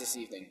recognized this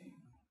evening.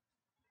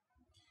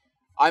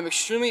 I'm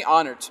extremely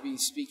honored to be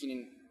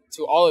speaking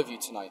to all of you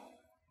tonight.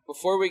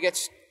 Before we get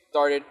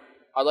started,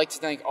 I'd like to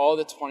thank all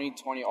the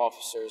 2020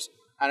 officers,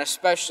 and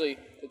especially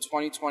the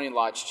 2020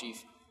 Lodge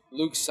Chief,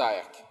 Luke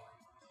Sayak.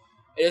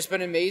 It has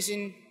been an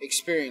amazing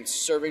experience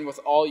serving with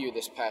all you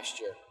this past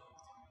year.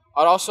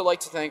 I'd also like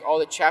to thank all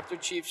the chapter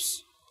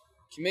chiefs,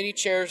 committee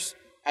chairs,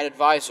 and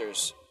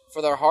advisors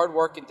for their hard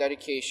work and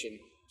dedication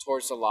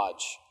towards the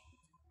Lodge.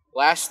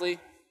 Lastly,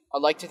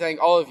 I'd like to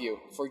thank all of you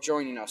for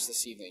joining us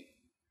this evening.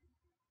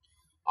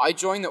 I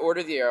joined the Order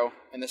of the Arrow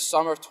in the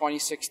summer of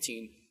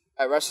 2016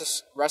 at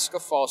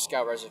Reska Falls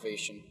Scout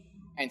Reservation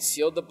and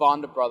sealed the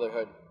bond of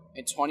brotherhood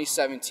in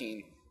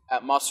 2017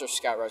 at Musser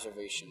Scout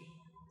Reservation.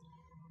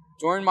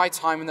 During my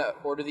time in the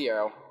Order of the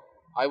Arrow,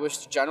 I was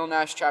the General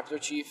Nash Chapter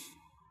Chief,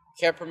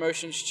 Camp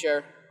Promotions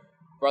Chair,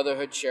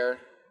 Brotherhood Chair,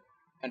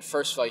 and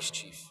First Vice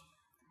Chief.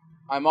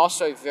 I'm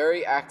also a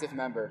very active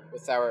member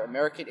with our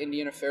American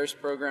Indian Affairs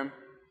Program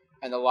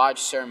and the Lodge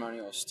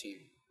Ceremonialist team.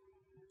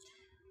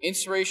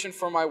 Inspiration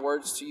for my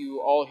words to you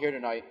all here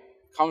tonight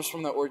comes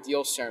from the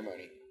ordeal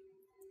ceremony.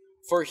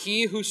 For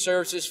he who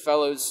serves his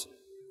fellows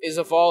is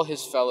of all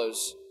his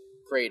fellows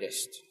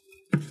greatest.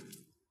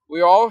 We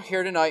are all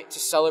here tonight to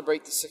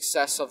celebrate the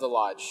success of the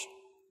Lodge.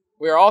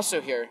 We are also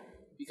here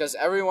because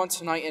everyone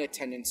tonight in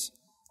attendance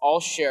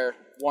all share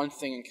one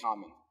thing in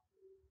common.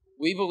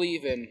 We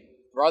believe in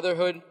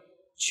brotherhood,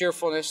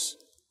 cheerfulness,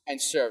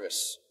 and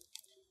service.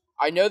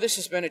 I know this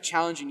has been a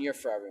challenging year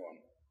for everyone.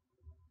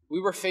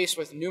 We were faced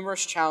with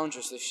numerous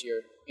challenges this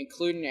year,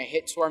 including a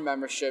hit to our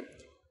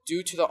membership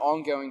due to the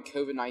ongoing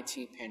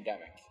COVID-19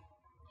 pandemic.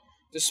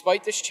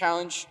 Despite this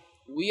challenge,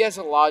 we as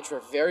a lodge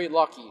were very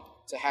lucky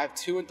to have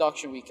 2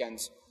 induction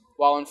weekends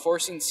while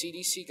enforcing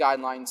CDC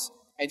guidelines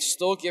and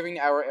still giving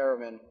our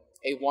airmen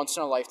a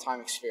once-in-a-lifetime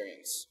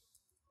experience.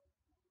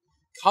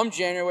 Come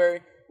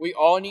January, we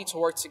all need to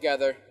work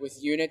together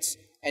with units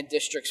and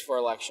districts for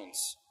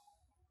elections.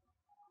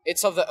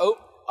 It's of the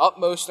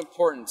utmost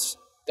importance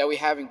that we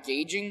have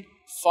engaging,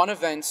 fun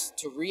events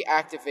to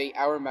reactivate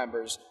our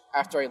members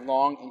after a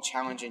long and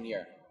challenging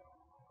year.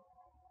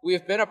 We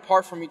have been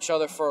apart from each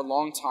other for a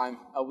long time,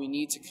 and we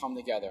need to come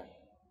together.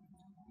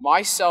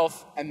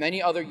 Myself and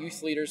many other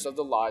youth leaders of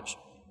the Lodge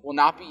will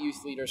not be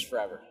youth leaders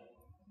forever.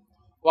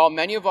 While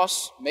many of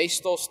us may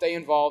still stay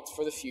involved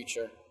for the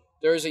future,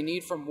 there is a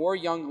need for more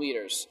young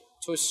leaders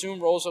to assume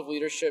roles of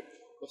leadership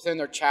within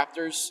their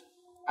chapters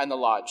and the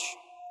Lodge.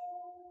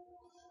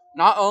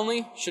 Not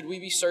only should we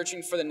be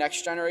searching for the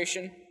next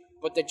generation,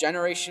 but the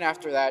generation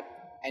after that,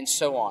 and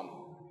so on.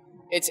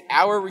 It's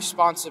our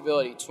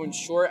responsibility to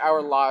ensure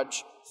our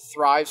Lodge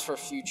thrives for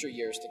future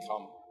years to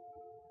come.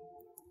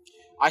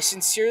 I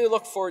sincerely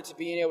look forward to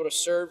being able to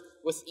serve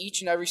with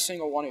each and every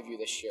single one of you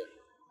this year.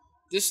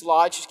 This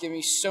Lodge has given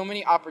me so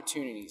many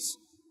opportunities,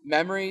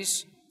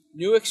 memories,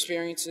 new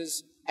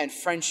experiences, and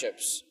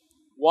friendships,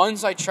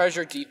 ones I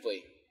treasure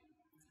deeply.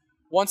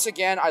 Once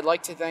again, I'd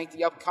like to thank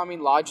the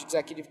upcoming Lodge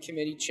Executive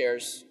Committee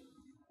chairs,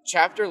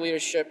 chapter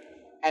leadership,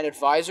 and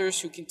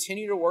advisors who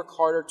continue to work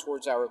harder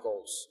towards our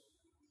goals.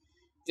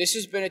 This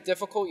has been a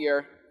difficult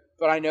year,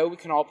 but I know we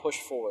can all push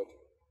forward.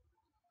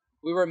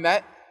 We were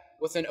met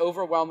with an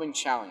overwhelming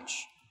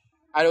challenge,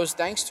 and it was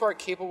thanks to our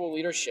capable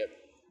leadership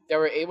that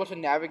we were able to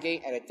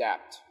navigate and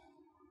adapt.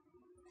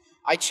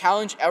 I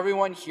challenge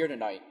everyone here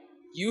tonight,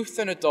 youth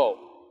and adult,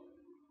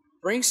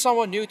 Bring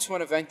someone new to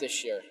an event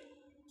this year.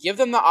 Give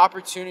them the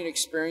opportunity to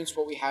experience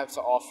what we have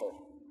to offer.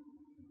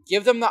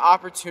 Give them the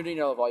opportunity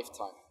of a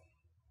lifetime.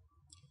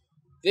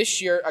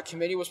 This year, a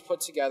committee was put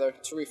together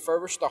to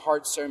refurbish the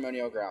Hart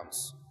ceremonial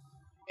grounds.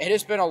 It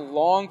has been a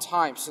long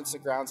time since the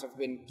grounds have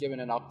been given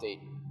an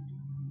update.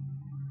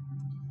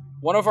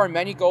 One of our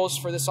many goals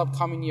for this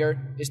upcoming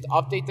year is to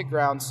update the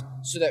grounds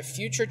so that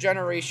future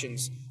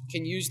generations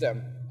can use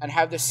them and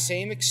have the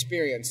same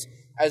experience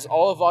as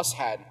all of us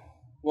had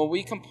when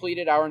we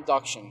completed our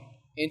induction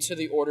into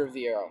the Order of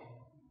the Arrow.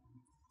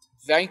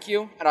 Thank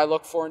you, and I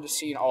look forward to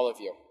seeing all of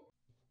you.